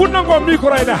neɗɗo fu nango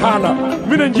micro ene haala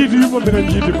minen jiidi yumma minen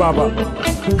jiidi baba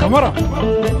Camara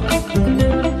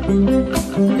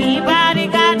mi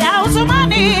barikada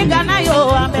Ousmane Gana yo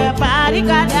ame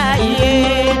barikada ye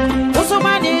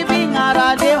Ousmane bingara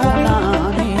de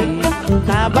hunani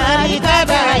ka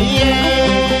barikada ye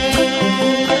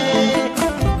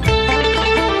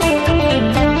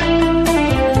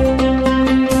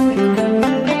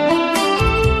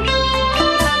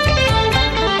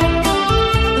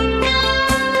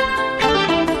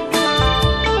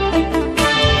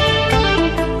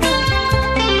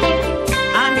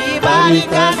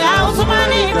barikada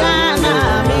Ousmane Gana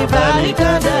mi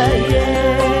barikada ye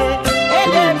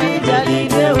ele mi jali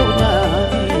de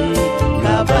unani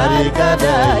ka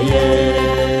barikada ye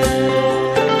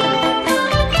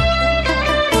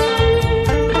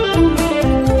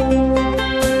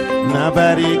na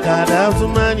barikada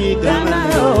Ousmane Gana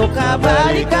yo ka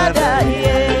barikada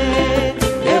ye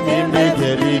ele mi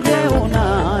jali de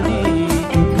unani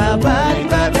ka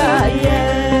barikada ye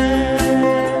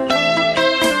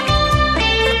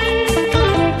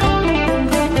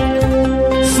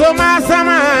Soma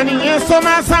samani ye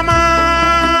soma sama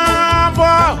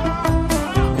bo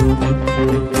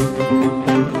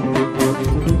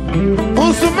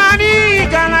Ousmane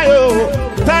Gana yo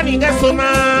tani ga soma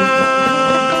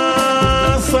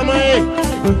sama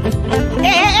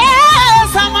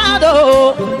samado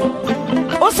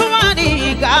Ousmane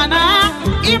Gana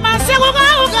ima sego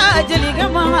ga jeli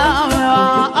gama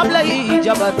ablai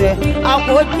jabate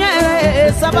akonye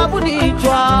sababu ni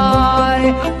joy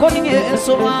koninge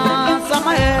soma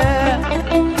sama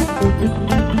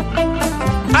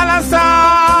ala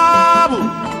sabu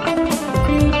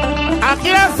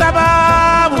akira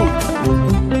sababu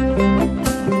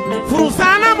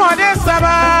furusana mode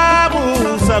sababu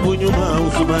sabu nyuma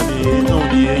Ousmane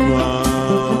nonye nywa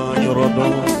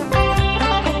nyorodo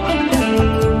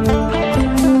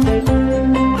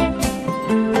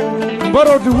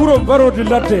mbarodi wuuro mbarodi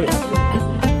ladde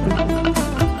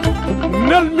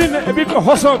nel min e ɓiɓɓe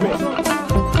hosoɓe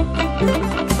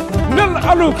nel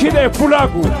ALOU KIDA e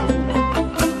Pulagu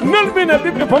nel min e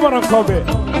ɓiɓɓe Bamarankoɓe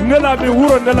nelaɓe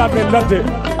wuuro nelaɓe ladde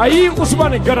a yi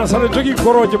Ousmane Gana saɗa jogui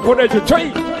goroje boɗeje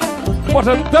coyi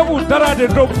wota daɓu darade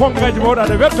dow pongaji mawɗa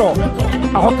aɗa wetto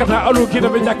a hokkata ALOU KIDA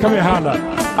ɓe ƴakkame haala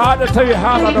aɗa tawi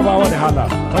haala ɗo wawade haala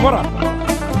Camara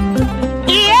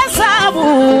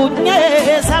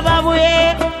sababu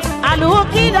ye ALOU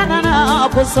KIDA nana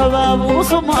ko sababu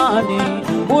Ousmane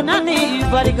unani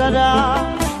barikada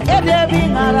edebi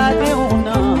ngarade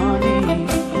unani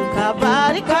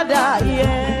kabarikada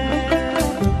ye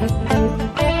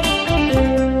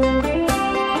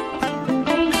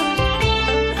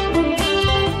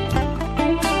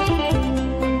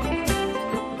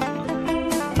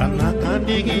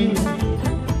anakandigi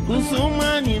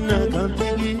usumani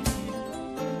nakandigi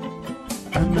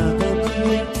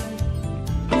anakandigi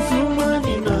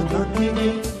usumani nakandigi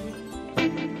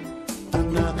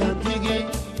anakandigi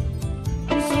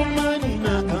usumani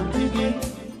nakandigi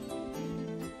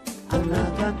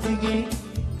anakandigi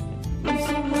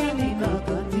usumani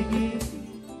nakandigi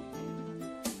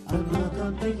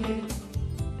anakandigi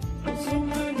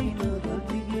usumani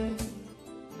nakandigi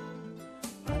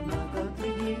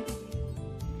anakandigi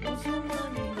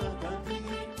usumani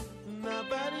nakandigi na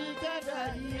barikada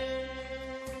ye.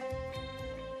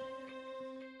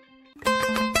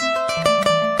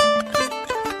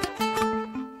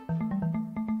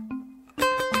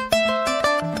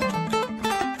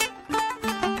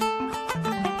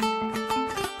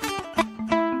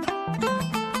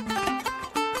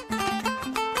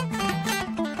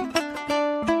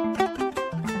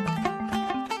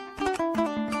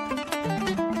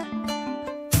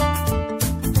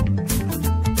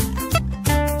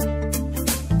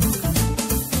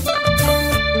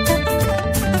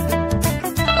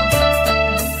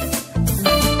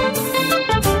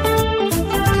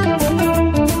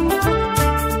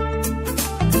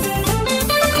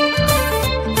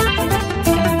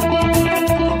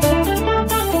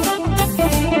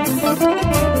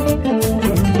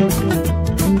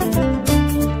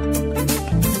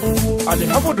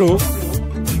 الحمد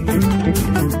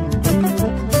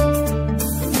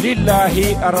لله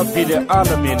رب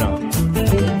العالمين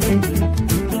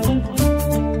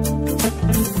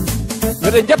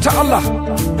من جت الله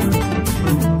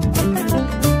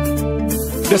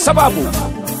بسبب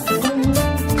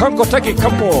كان تجي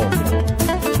كمو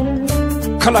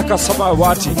خلق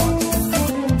السماوات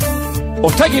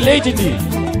وتجي ليدني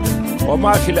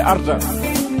وما في الأرض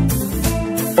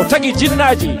وتجي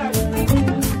جناجي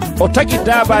وتجي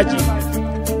داباجي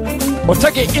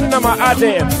وتجي إنما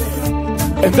آدين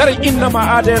اندري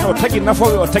إنما آدين وتجي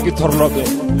نفوي وتجي ترلوبي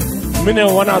من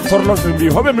وانا ترلوبي بي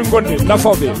هم من غني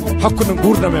نفوي حكو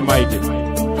نغورنا من مايدي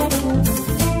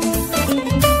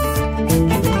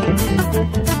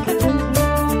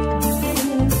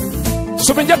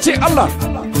سبنجتي الله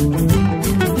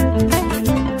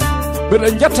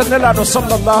بنجت نلا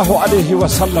صلى الله عليه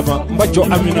وسلم مجو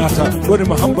أميناتا وني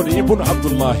محمد ابن عبد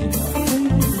الله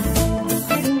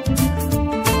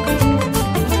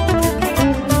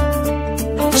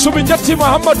سومي جاتي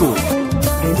محمدو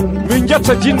من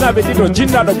جاتا جنة بديدو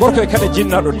جنة دو غوركو كده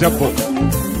جنة دو دبو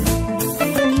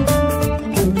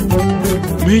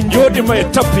من جودي ما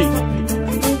يتبي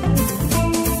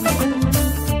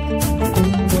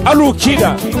ألو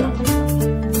كيدا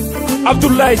عبد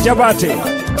الله جاباتي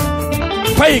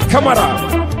PAYE كامارا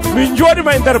من جودي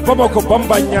ما يندر باموكو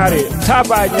بامبا نياري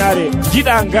تابا نياري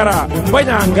جيدا انغارا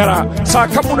بانيا انغارا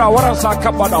ساكابونا وران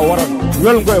ساكابانا وران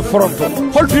welgo fronto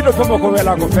hol bido ko ko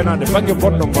wela ko fenande bangi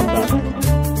bonno bonda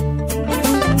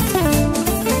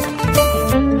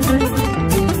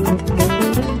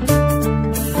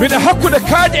min hakkude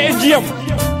kaaje e jiyam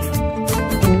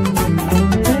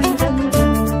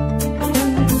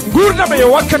gurna be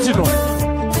wakkati non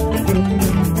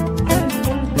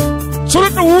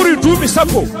sodo wuri duubi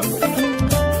sappo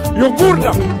yo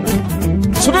gurdam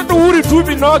sodo wuri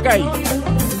duubi nogay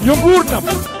yo gurdam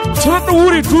sodo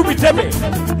wuri duubi debe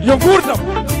yo gurdam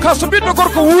kaso biddo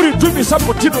gorko wuri duubi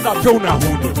sappo tiddoda pewna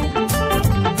hunde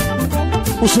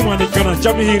Ousmane Gana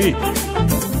jamhiri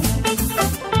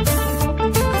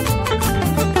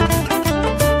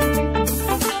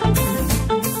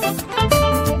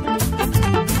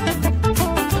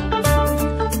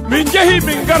min jehi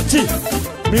min garti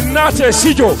min naate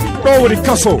sijo ɗo woni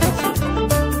kaso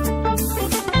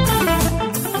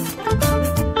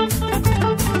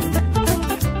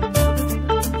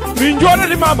min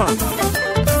joɗani mama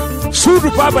suudu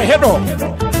baba heɗo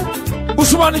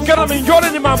Ousmane Gana min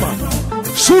joɗani mama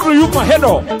suudu yumma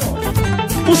heɗo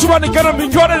Ousmane Gana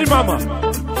min joɗani mama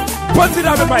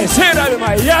bandiraɓe ma e seeɗaɓe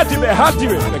ma e yaadiɓe e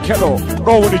haddiɓe ɓe keɗo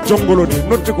ɗo woni jonngoloni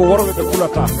noddi ko worɓe ɓe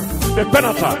kulata ɓe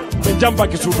penata ɓe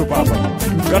jambaki suudu baba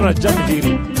Gana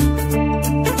jamhiri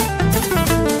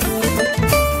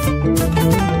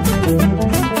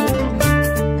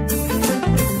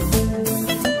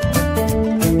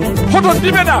hoto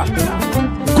ndimeɗa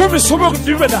komi somok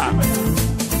ndimeɗa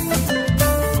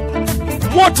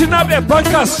motinaɓe e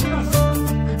bankas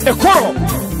e koro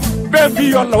بي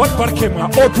يلا وتبارك ما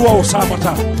أدوا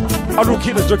وسامتا ألو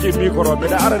كيدا جوكي ميكرو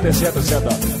من أرني سيادا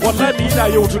والله ميدا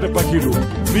يوتو دباكيلو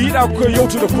ميدا كو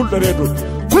يوتو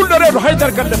كل ريدو هيدر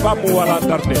كان لفامو ولا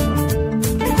درني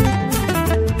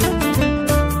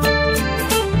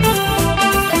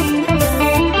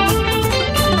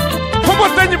كم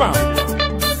دنيما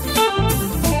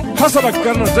حسب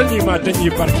كان دنيما دني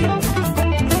باركي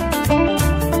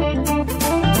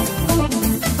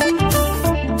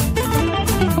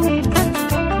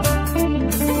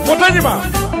دنيما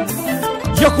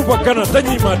يكوبا كان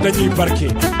دنيما دني باركي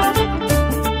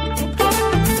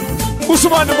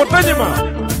عثماني دنيما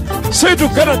سيدو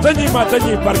كان دنيما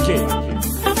دني باركي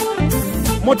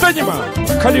دنيما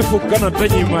خليفو كان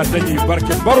دنيما دني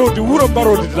باركي بارودي ورو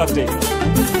بارودي داتي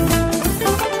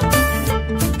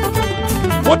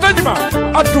دنيما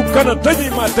ادو كان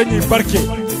دنيما دني باركي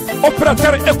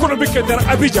opérateur économique der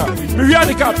Abidjan mi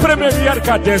wiani ka premier mi wiani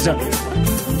ka déjà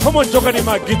homo jogani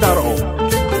ma guitare o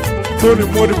doni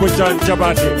modi ko jan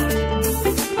jabate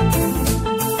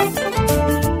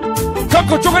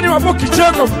kako jogani ma bokki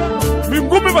jego mi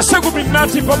ngumi ma segu min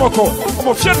nati Bamako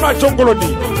omo fien ma jongolo ni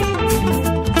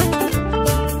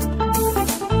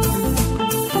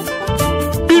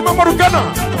bi Mamadou Gana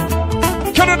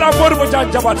Canada modi mo jan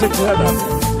jabate teda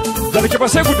dal ke ba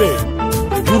segu de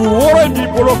Guru woro mi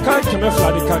bolo kan keme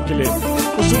flani kankile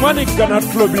Ousmane Gana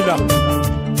tlobila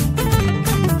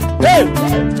hey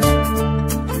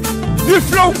ni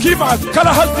flow kima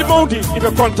kala haldi mondi ibe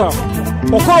konta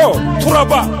oko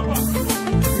turaba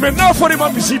maintenant fori ma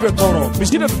misibe toro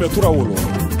misine be tura wolo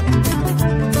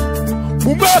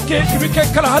mumbake ibe ke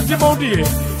kala haldi mondi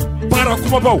para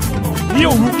kuma baw ni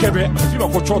o hukebe fiba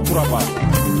ko cho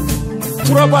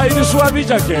turaba ini suabi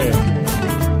jake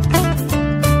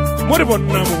mori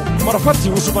bonnamu marafati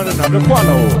Ousmane na be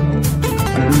kwala o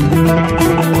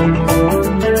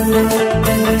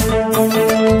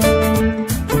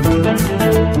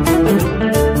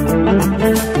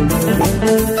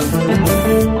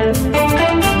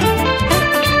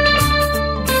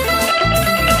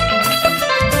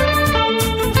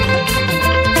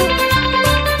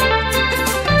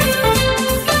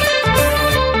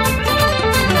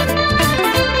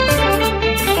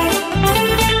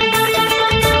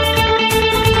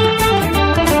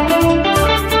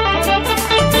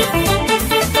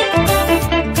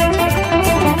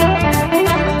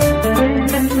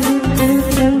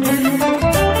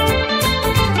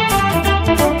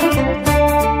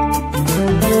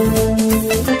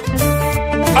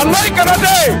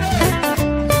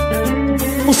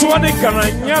Ousmane Gana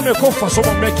nyame ko faso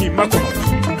mo meki makono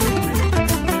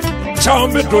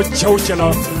chambe do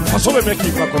chauchela faso mo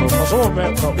meki makono faso mo me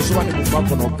Ousmane mo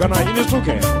makono Gana ini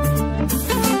suke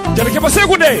jere ke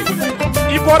basegu de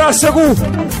ibora segu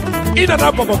ina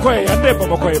na Bamako ande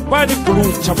Bamako bani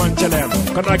kulu chaman cheleno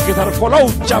kana gitar follow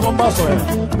chaman baso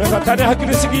me ka tane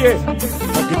hakiri sigiye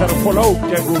gitar follow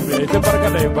ke gumbe te barka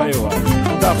de bayo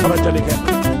da fara jalike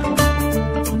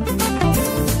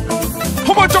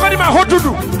homo jogani ma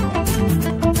hotudu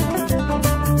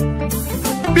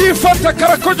bi fanta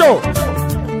karakojo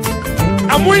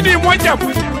amuini mwajam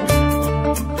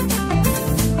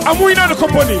amuina de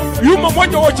komponi yuma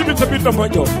mojo o chimita binda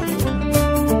mojo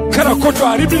karakojo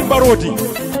aribi barodi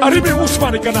aribi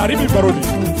Ousmane Gana aribi barodi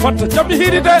fanta jamni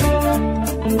hiri de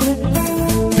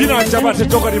bina jabate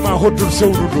jogani ma hotul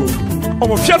sewrudu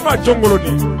omo fiatma jongolo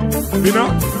ni bina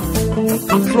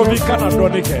antlobi kana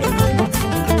donike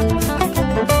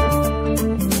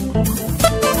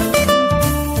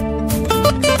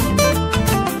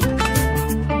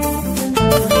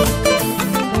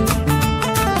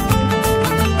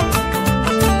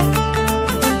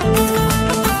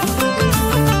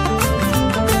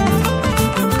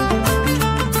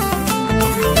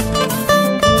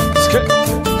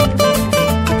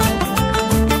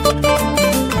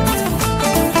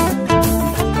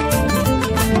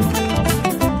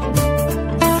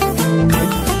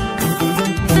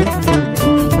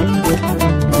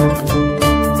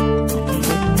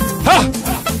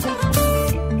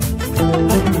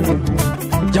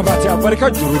Amerika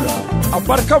jurula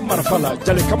Amerika marfala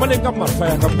jale kamalenga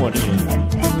marfaya kamoni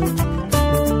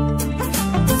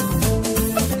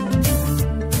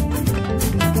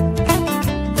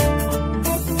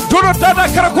Doro dada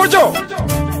karakojo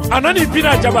anani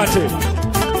bina jabate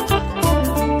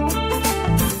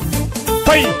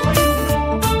Paye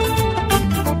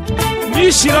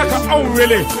ni shiraka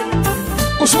awwele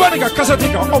Ousmane ga kasati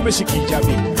ga omesiki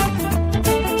jabi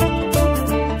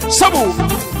Sabu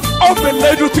Open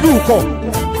ledu tiguko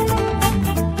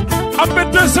Ambe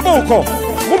deseboko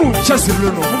Munu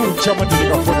chasirleno Munu chamati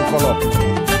ga fono kolo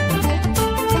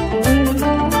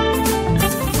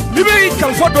nibe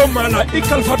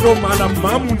ikalfa do mana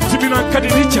mamun tibina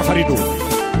kadiri chafarido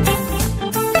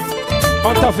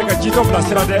anta fika jito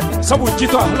plasira de sabu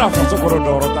jito hala faso koro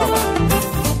doro tala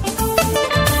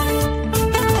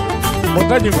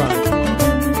modanyima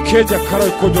keja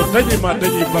karoy kojo danyima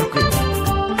danyi barko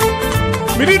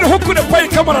minino hokkude pay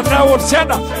camara nawol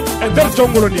seda e der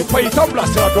jongolo ni pay tabla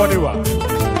sira donewa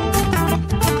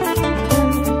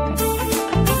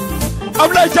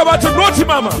Ablaye Jabate noti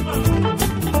mama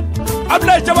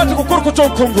Ablaye Jabate ko korko ton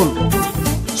kongol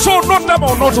so nota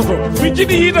mo noto to mi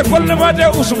jidi hide golle made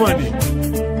Ousmane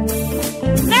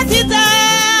natita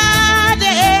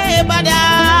de bada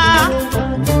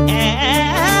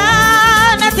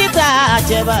natita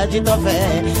cheba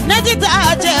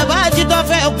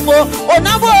jitofe mo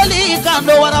onaboli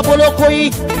kando wara bolokoi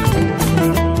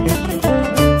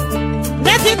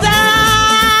natita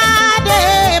de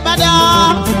bada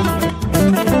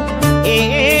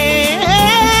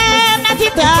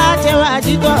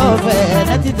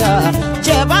natita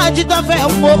cheba jitofe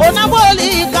mo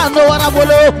onaboli kando wara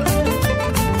bolo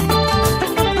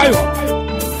ayo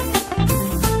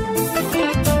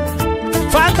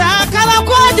fata kala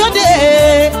ko jode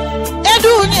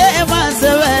edunye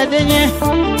masewedenye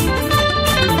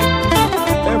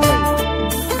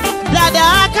dada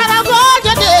kala ko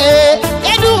jode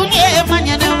edunye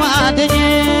manyana madenye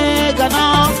gana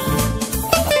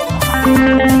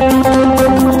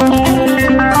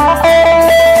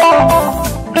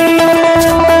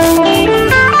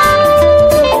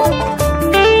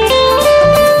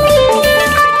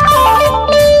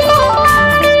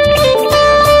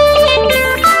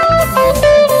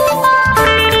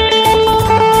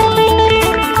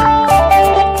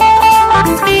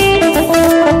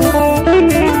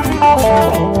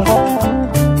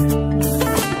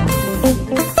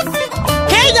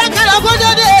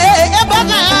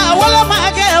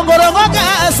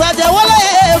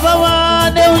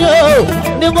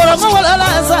Ningoroma wala la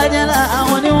sajana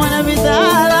awani wana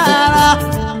bitala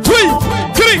tui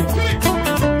kri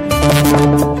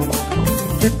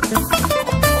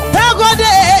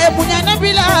tagode bunyana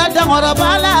bila dangora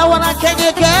bala wana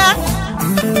kegeke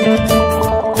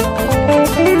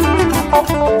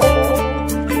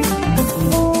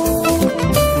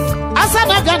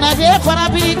asana gana de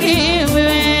farabiki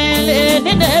mele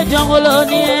ninde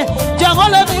jongoloni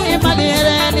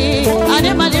malireni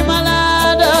ani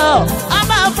malimalado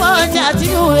jati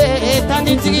uwe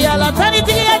tani tigi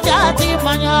ya jati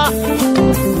manya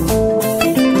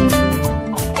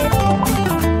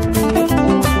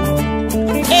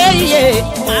eye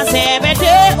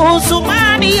masebete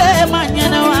Ousmane ye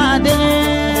manyana wade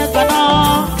kana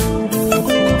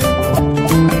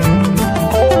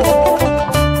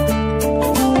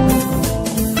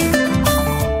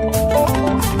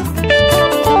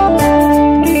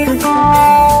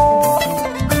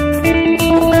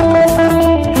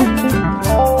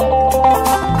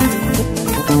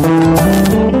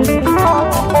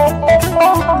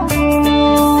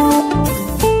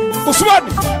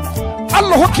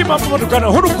Allah hokki Mamadou Gana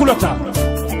hono kulata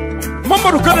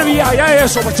Mamadou Gana wi ya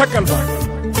yeso ba cakal ba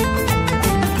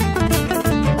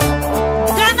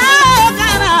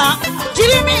Gana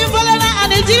jirimi volana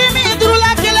ane jirimi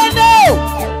durula kelendo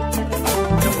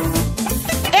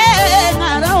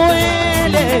ngara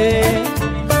wele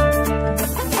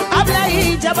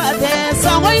Ablaye Jabate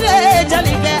sangoire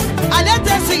jalike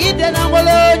alete sigide na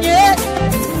ngolonye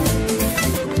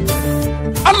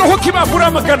Allah hokki ma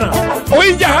Burama Gana o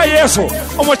inja ha yeso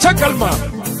o mo cakal ma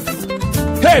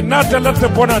he nata latte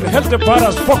bonane helde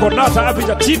paras poko nata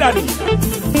abija tinani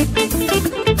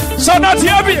sanati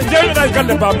abi jeena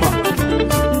galle bamma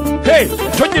he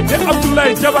jojinde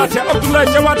Abdoulaye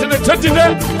Jabate ne tadinde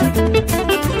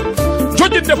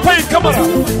jojinde Paye Camara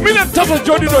minen tata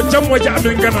jodi do jamwaje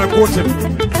amin Gana gotel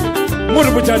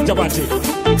Modou Jabate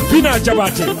Bina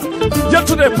Jabate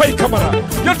yettude Paye Camara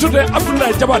yettude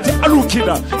Abdoulaye Jabate ALOU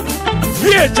KIDA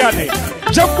vie jane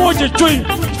jammoje joyi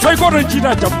fay goto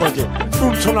jiida jammoje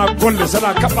ɗum sona golle sana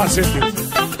kaɓɓa sende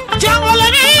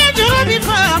jangolani jurubi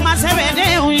fama sebede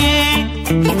uye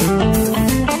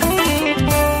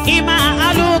ima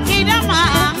ALOU KIDA ma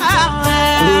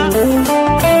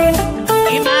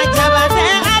ima Jabate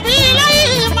Abdoulaye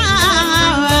ma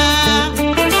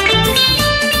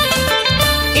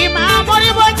ima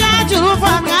moribo jajuru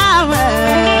fakawe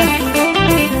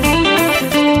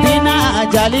bina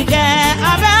jalike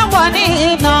abengwani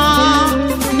no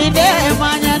nide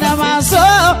manyana maso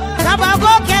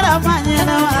kabago kera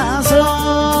manyana maso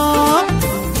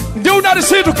dewnaade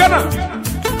Seydou Gana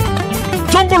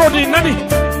jongolo ni nani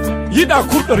yida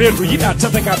kurɗo reedu yida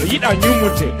tatagaɗo yida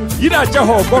ñummunte yida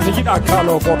jaho goto yida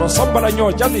kaalo goto sambala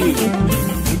ñoo jalli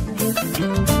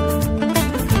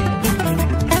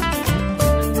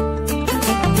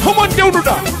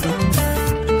dewnuɗa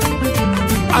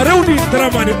a rewni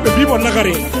dramane ɓe mbimo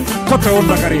lagare kotta on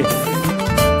lagare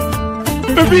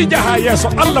ɓe mbi jaha yeeso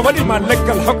Allah waɗima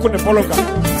leggal hakkude bolongal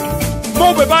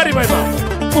mawɓe ɓaarima ma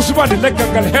Ousmane leggal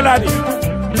ngal helani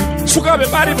sukaɓe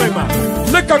ɓaarima ma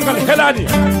leggal ngal helani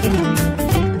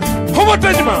homo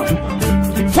dañima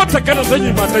fotta gana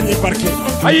dañima dañi barke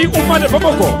ayi ummade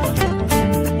Bamako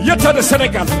yettade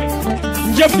Sénégal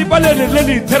jamdi ɓalede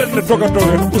leli terenne doganɗo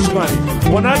hen Ousmane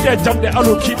wona ɗe jamɗe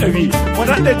ALOU KIDA wi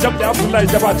wona ɗe jamɗe Abdoulaye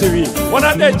DIABATE wi wona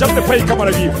ɗe jamɗe PAYE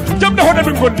Camara wi jamɗe hoɗe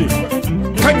min gondi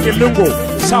kangue lengo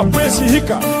sa peesi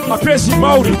hikka a peesi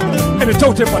mawri ene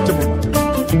tawte batte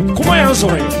mum kuma yan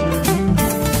soray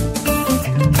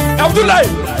Abdoulaye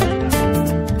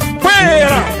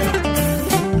Bayera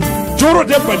Joro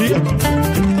Dembali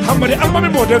Hammadi Almami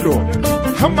Modendo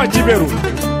Hamma Jiberu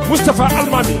Mustafa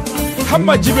Almami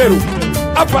Hamma Jiberu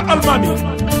Abba Almami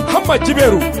Hamma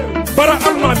Jiberu Bara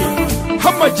Almami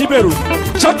Hamma Jiberu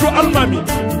Chaddu Almami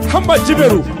Hamma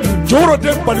Jiberu Joro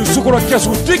Dembali Sukura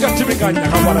Kesu Diga Timiganya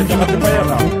Hamara Jagate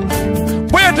Bayera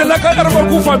Bayete Laka Erba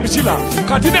Kufa Misila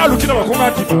Katini ALOU KIDA wa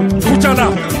konga tiba Kuchana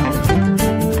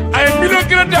Aye million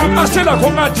grande Asela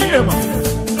konga tiema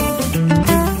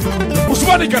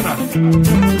Ousmane Gana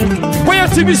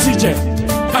Bayete Misiche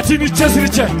Atini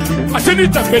Chesriche Atini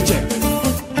Tambeche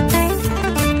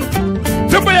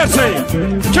Temba ya say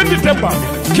Kendi Temba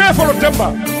Kefalo Temba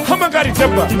Hamagari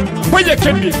Temba Baye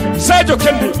Kendi Sajo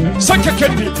Kendi Sanka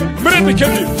Kendi Mireni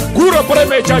Kendi Gura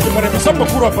Parema Chaji Parema Samba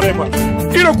Gura Parema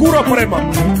Iro Gura Parema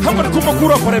Hamad Kuma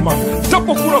Gura Parema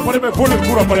Tambo Gura Parema Bole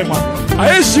Gura Parema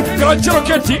Aeshi Granchero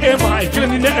Kenti Ema Ay Kila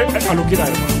Nine ALOU KIDA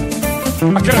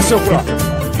Ema Akira Sekura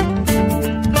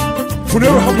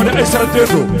Funero Hamad Ay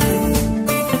Saradero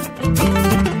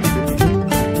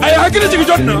Ay Hakina Jigi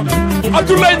Jonna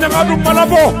Abdoulaye Nyangadu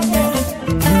Malabo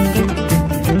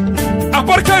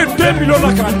Aparka 2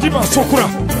 millions ka diba Sokura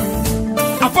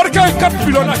Aparka 4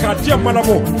 millions ka dia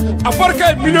Malabo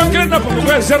Aparka million kelen na ko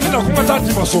zerni na ko ngata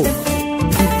diba so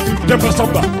Demba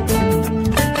Samba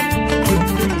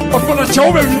Opona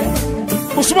chawbe wi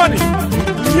Ousmane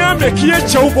nyame kiye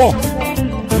chawbo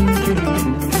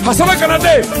Hasana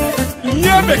Kanade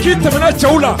nyame ki tamana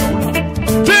chawla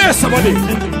te sabade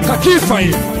ka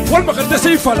kifaye wal makante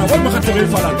seyfala wal makante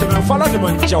fala te fala de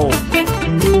man chaw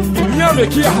nyame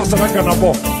ki Hasana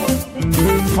Kanabo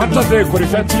fanta de ko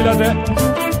rifetila de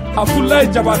Abdoulaye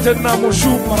Diabaté na moshu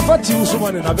marfati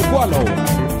Ousmane na be kwa lawo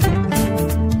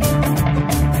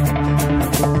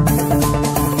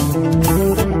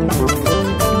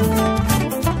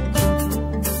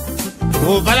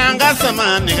O balanga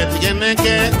sama nega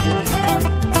tigeneke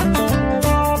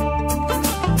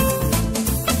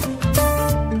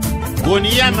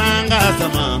Boniya manga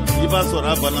sama iba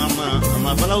sora balama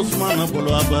ama bala Ousmane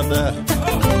bolo abada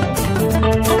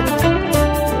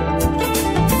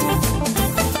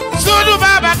Sulu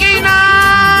baba kina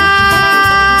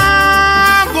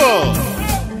go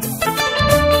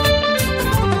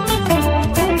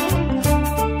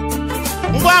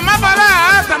Ngwa mabala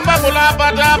samba bula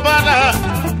bada bada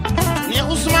Ni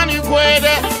Ousmane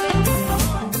kwede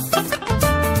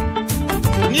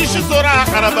Ni shisora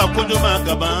karaba kujuma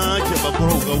kaba Cheba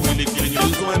koro ga wili kili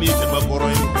Ousmane cheba koro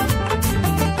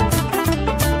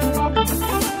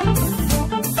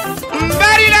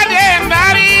Ndari la de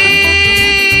ndari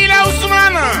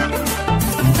Ousmane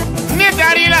ne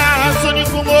dari la soni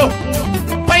kungo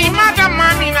payma ka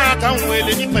mamina kan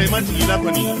wele ni payma tigila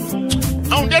koni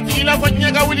on de tigila ko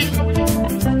nyega wuli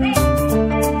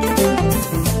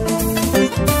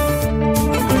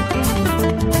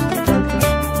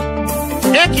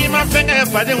eki ma fenge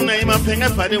fade una ima fenge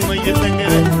fade una ye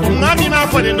fengere ngami ma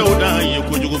fade ndo da ye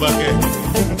ko jugu bake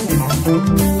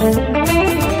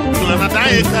na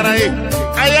dai karae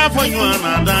aya fanyo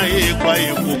na dai kwa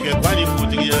ye ko ke kwani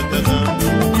futigi ya gaga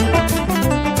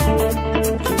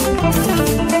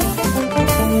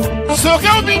soke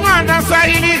ubinwa na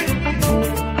sahili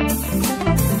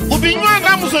ubinwa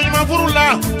na musonyima furula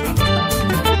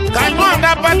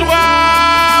kanywanda padwa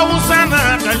usana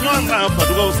kanywanda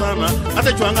padwa usana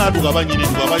ate chwanga aduga banyini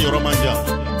duga bayoro manja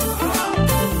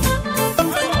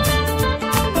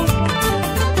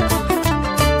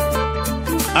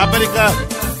Amerika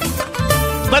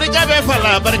Barika be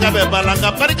fala barika be balanga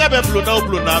barika be blunda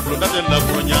de la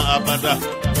bronya abada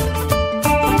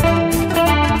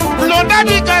blunda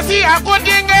bi kasi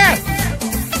akodinge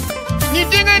ni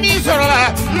dinge ni sorola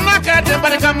naka de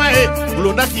barika mae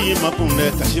blunda ki mapunde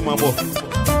kashima bo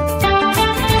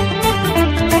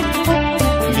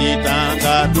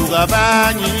mitanga duga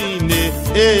banyine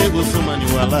Ousmane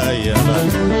walaya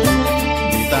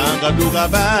mitanga duga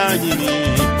banyine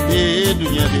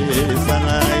dunya de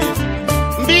sangai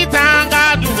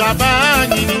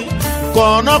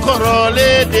kono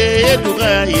korole de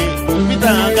dugaye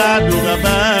mitanga duga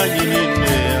banyini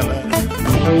nela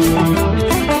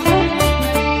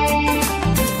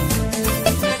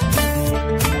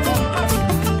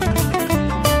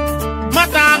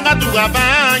matanga duga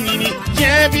banyini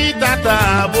jebi tata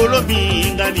bolo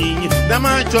mingani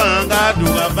dama chwanga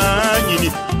duga banyini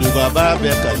duga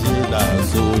babe kajila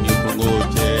soni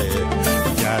kungoje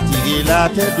tigila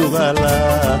te dugala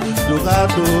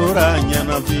dugadora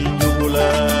nyana vinjugula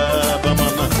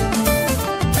bamama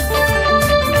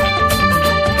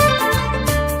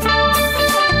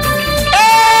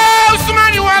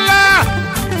Ousmane wala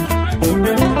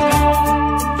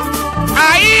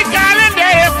ai kalende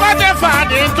fate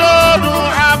fade todo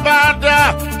abada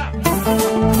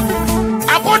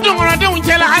akodu ngorade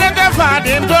unjela alende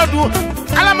fade todo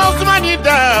ala Ousmane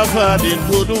da fade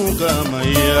todo kama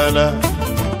yala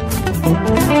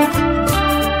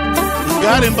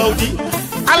Gare mbauti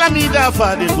alamida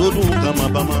fade dodu kama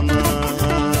bamana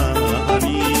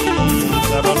ani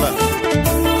karola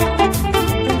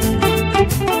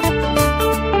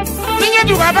Ninya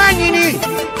duga banyini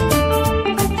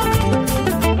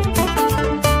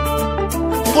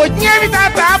Ko nyebi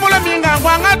tata bolo minga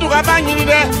kwanga duga banyini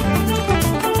de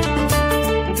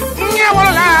Nye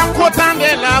wala ko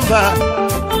tande lava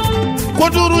ko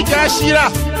duru jashira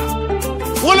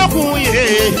wala kuye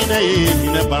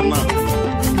hina bana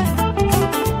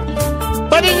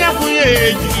baninya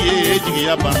kuye jigi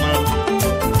ya bana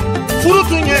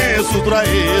furutunye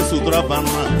sutra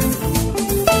bana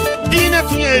ina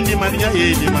tunye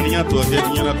limaniya to de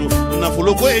nyana to na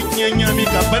fulo ko nyanya mi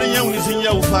ka baninya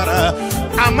unisinya ufara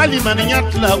amali maninya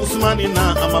tla Ousmane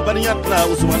na amabaninya tla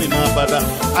Ousmane na bada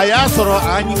aya soro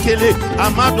anyi kele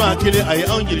amado akele aya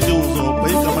onjiri de uzo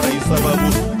bai kamara isababu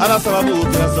ala sababu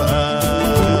trasa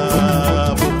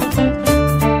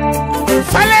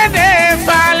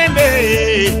falende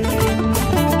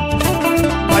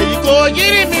ay ko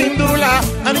jiri min durula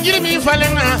an jiri mi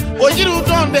falena o jiri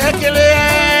utonde kele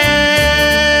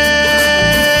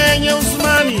nya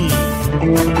Ousmane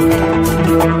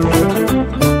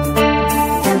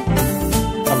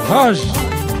Alhaj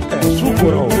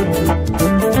sukuro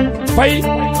Paye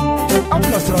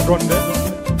amna sira donde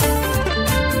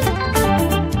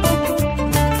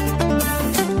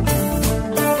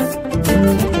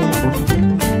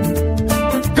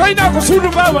kaina ko sunu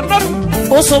baba nan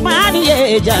Ousmane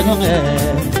ye janyo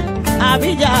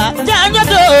abija janyo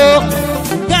do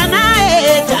Gana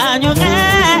ye janyo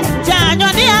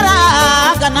diara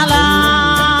ganala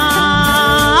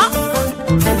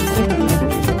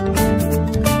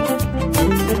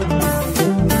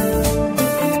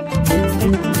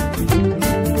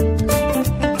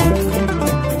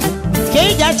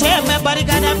Keija cheme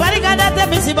barigada te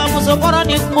misiba musokoro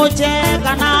ni moche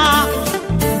Gana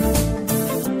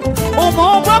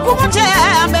Omo boku moche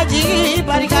ambeji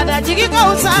barigada jigi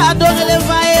kausa dongele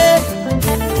vae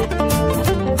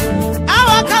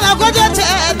Awakala gojote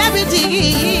nabi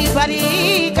jigi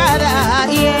barigada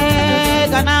ye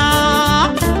Gana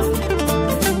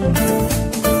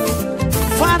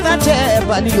Fata che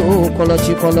baliyo kolo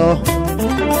chikolo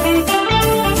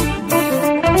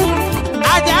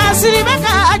Aja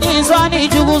siribeka ajizwani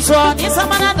juguswani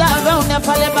samana dave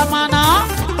unefale bamana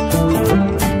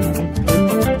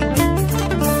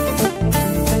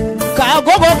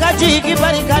Gogo kajiki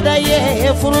barikada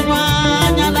ye furunywa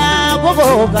nyala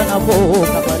gogo kana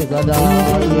boka barikada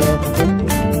ye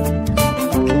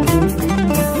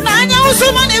Nanya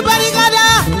Ousmane barikada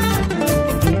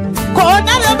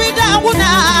Kona lebida nguna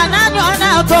nanyona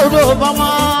todo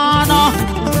bamana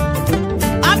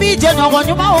Abije no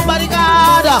gonyuma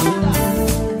barikada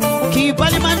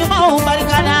Kibali manyuma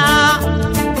barikada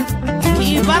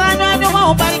Kibaranya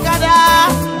nyuma barikada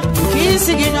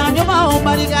Sigina nyuma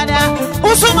barigada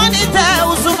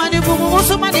Ousmane bubu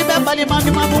Ousmane bembali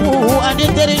manyuma bubu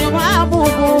anitere nyuma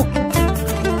bubu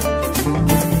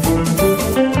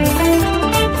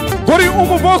Gori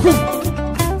umu boku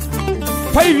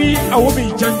Paye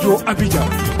awomi janjo abija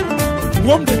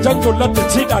Womde janjo lande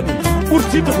tidani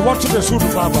urti de wattu de sudu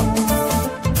baba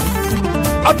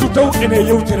Adu taw ene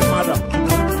yewtere mada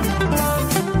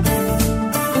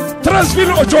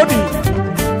Transfil o jodi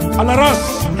ala ras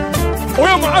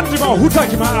Oya ma andi ma huta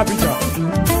ki ma abija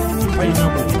Paye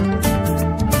namo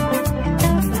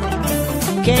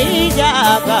Keija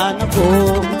ganako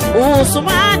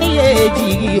Ousmane ye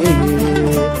jigi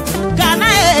Gana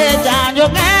ye janjo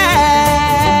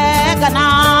Gana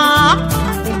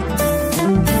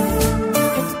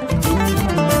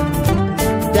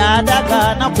Dada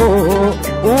ganako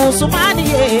Ousmane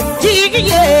ye jigi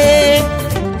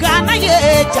Gana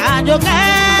ye janjo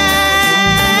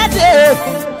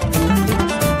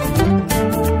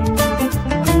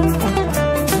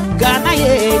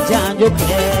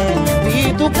joke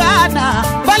bitu Gana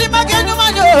bali magenu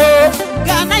manyo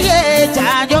Gana ye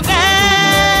chanjo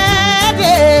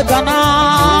de Gana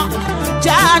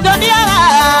chanjo niara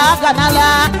Gana la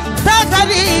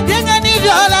takali dengani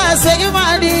dola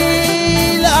segimani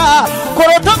la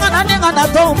korotonga na nenga na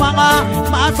to mama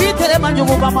ma fitere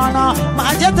manjugu bamana ma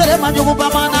jetere manjugu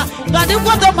bamana ngadi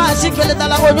koto ma sikele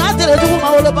dala onyo atere jugu ma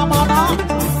wole bamana.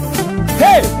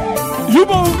 Hey,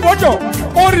 yubo mojo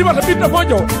ori bala binda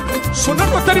mojo sunan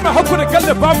ko tari ma hakune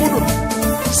galle bamudu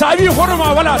sayi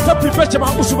horoma wala tapi peche ma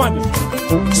Ousmane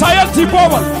sayal ti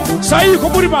bobal sayi ko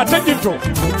buri ma tanjinto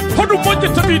hodu mojo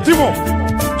tabi timo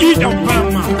ida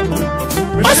mama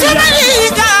Ousmane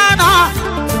Gana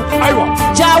aywa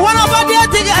jawana badia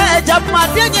tiga jamma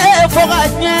denye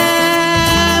foganye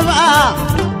ba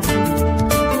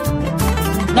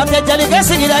na te jali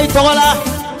gesigira itola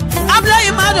abla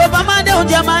imado bamande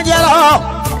unja manjero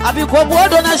abi ko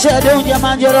bodo na shede unja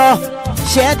manjero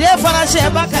shede fara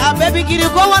sheba ka bebi kiri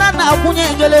ko wara na kunye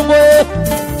ngelengo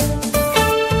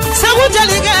sagu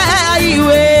jali ga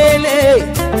iwele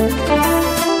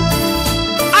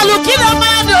alukina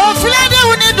mado flade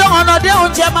uni dono de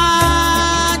unja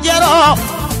manjero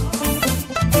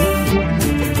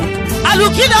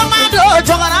alukina mado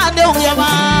jogara de unja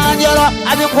manjero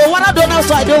abi ko wara do na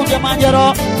so de unja manjero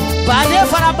bade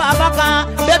fara babaka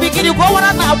bebi kiri ko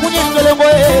wara na kunye ngelengo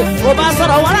ko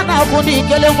basara wara na kuni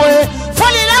ngelengo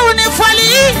fali lawni fali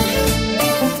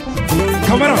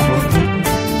kamara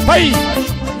pai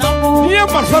niya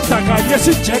marfata ka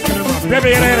yesi chekere ma bebe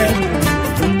yere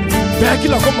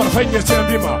bekila ko marfa yesi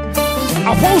ndima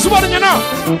afo Ousmane nyana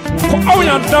ko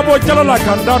awya ndabo jalala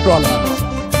kan dadwala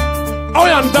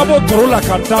awya ndabo torola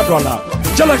kan dadwala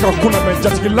jalaka kuna me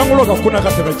jatki langulo ka kuna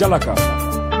ka tebe jalaka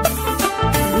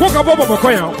Moka bobo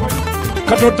bokoya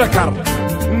kato Dakar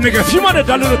nega fima de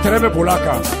dalero terebe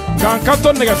bolaka kan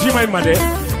kanto nega fima imade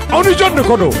awni jonne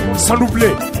kodo saluble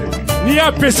ni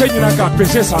ya pese nyina ka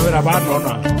pese samera ba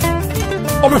nona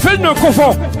o be fenno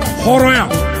kofo horoya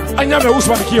anya be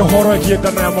Ousmane ki horoya ki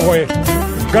dana mo hoye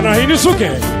Gana hini suke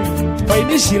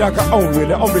bayni siraka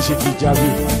awwele awbe shiki jabi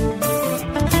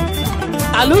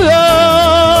ALOU yo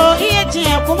ieti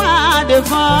kuma de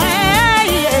fa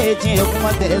ieti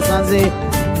kuma de sanze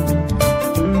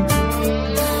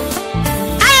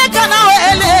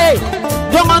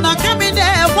Dongona kamine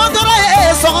mondoro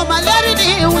e so maleri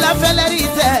ni ula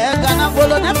felerite Gana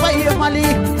bolo ne paye mali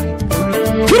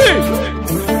kiri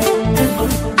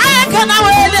ay Gana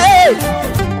wele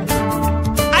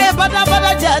ay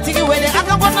bada jatigi wele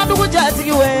akangona dugu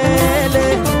jatigi wele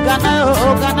Gana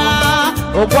o Gana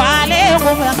o kwale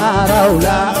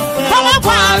kumangaraula kama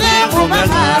kwale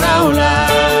kumangaraula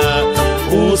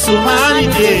Ousmane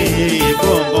de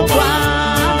Congo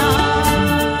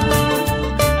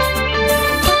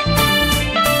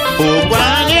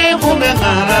Boale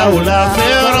kumengaraula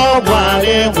fero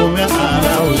boale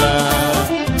kumengaraula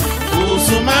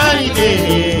Ousmane de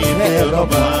fero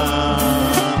ba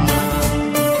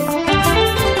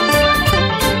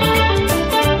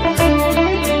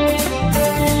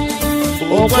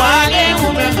boale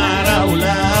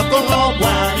kumengaraula como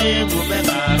boale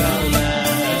kumengaraula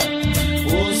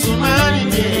Ousmane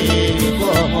de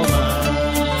como ba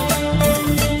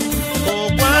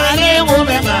boale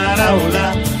kumengaraula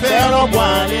Pero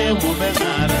boale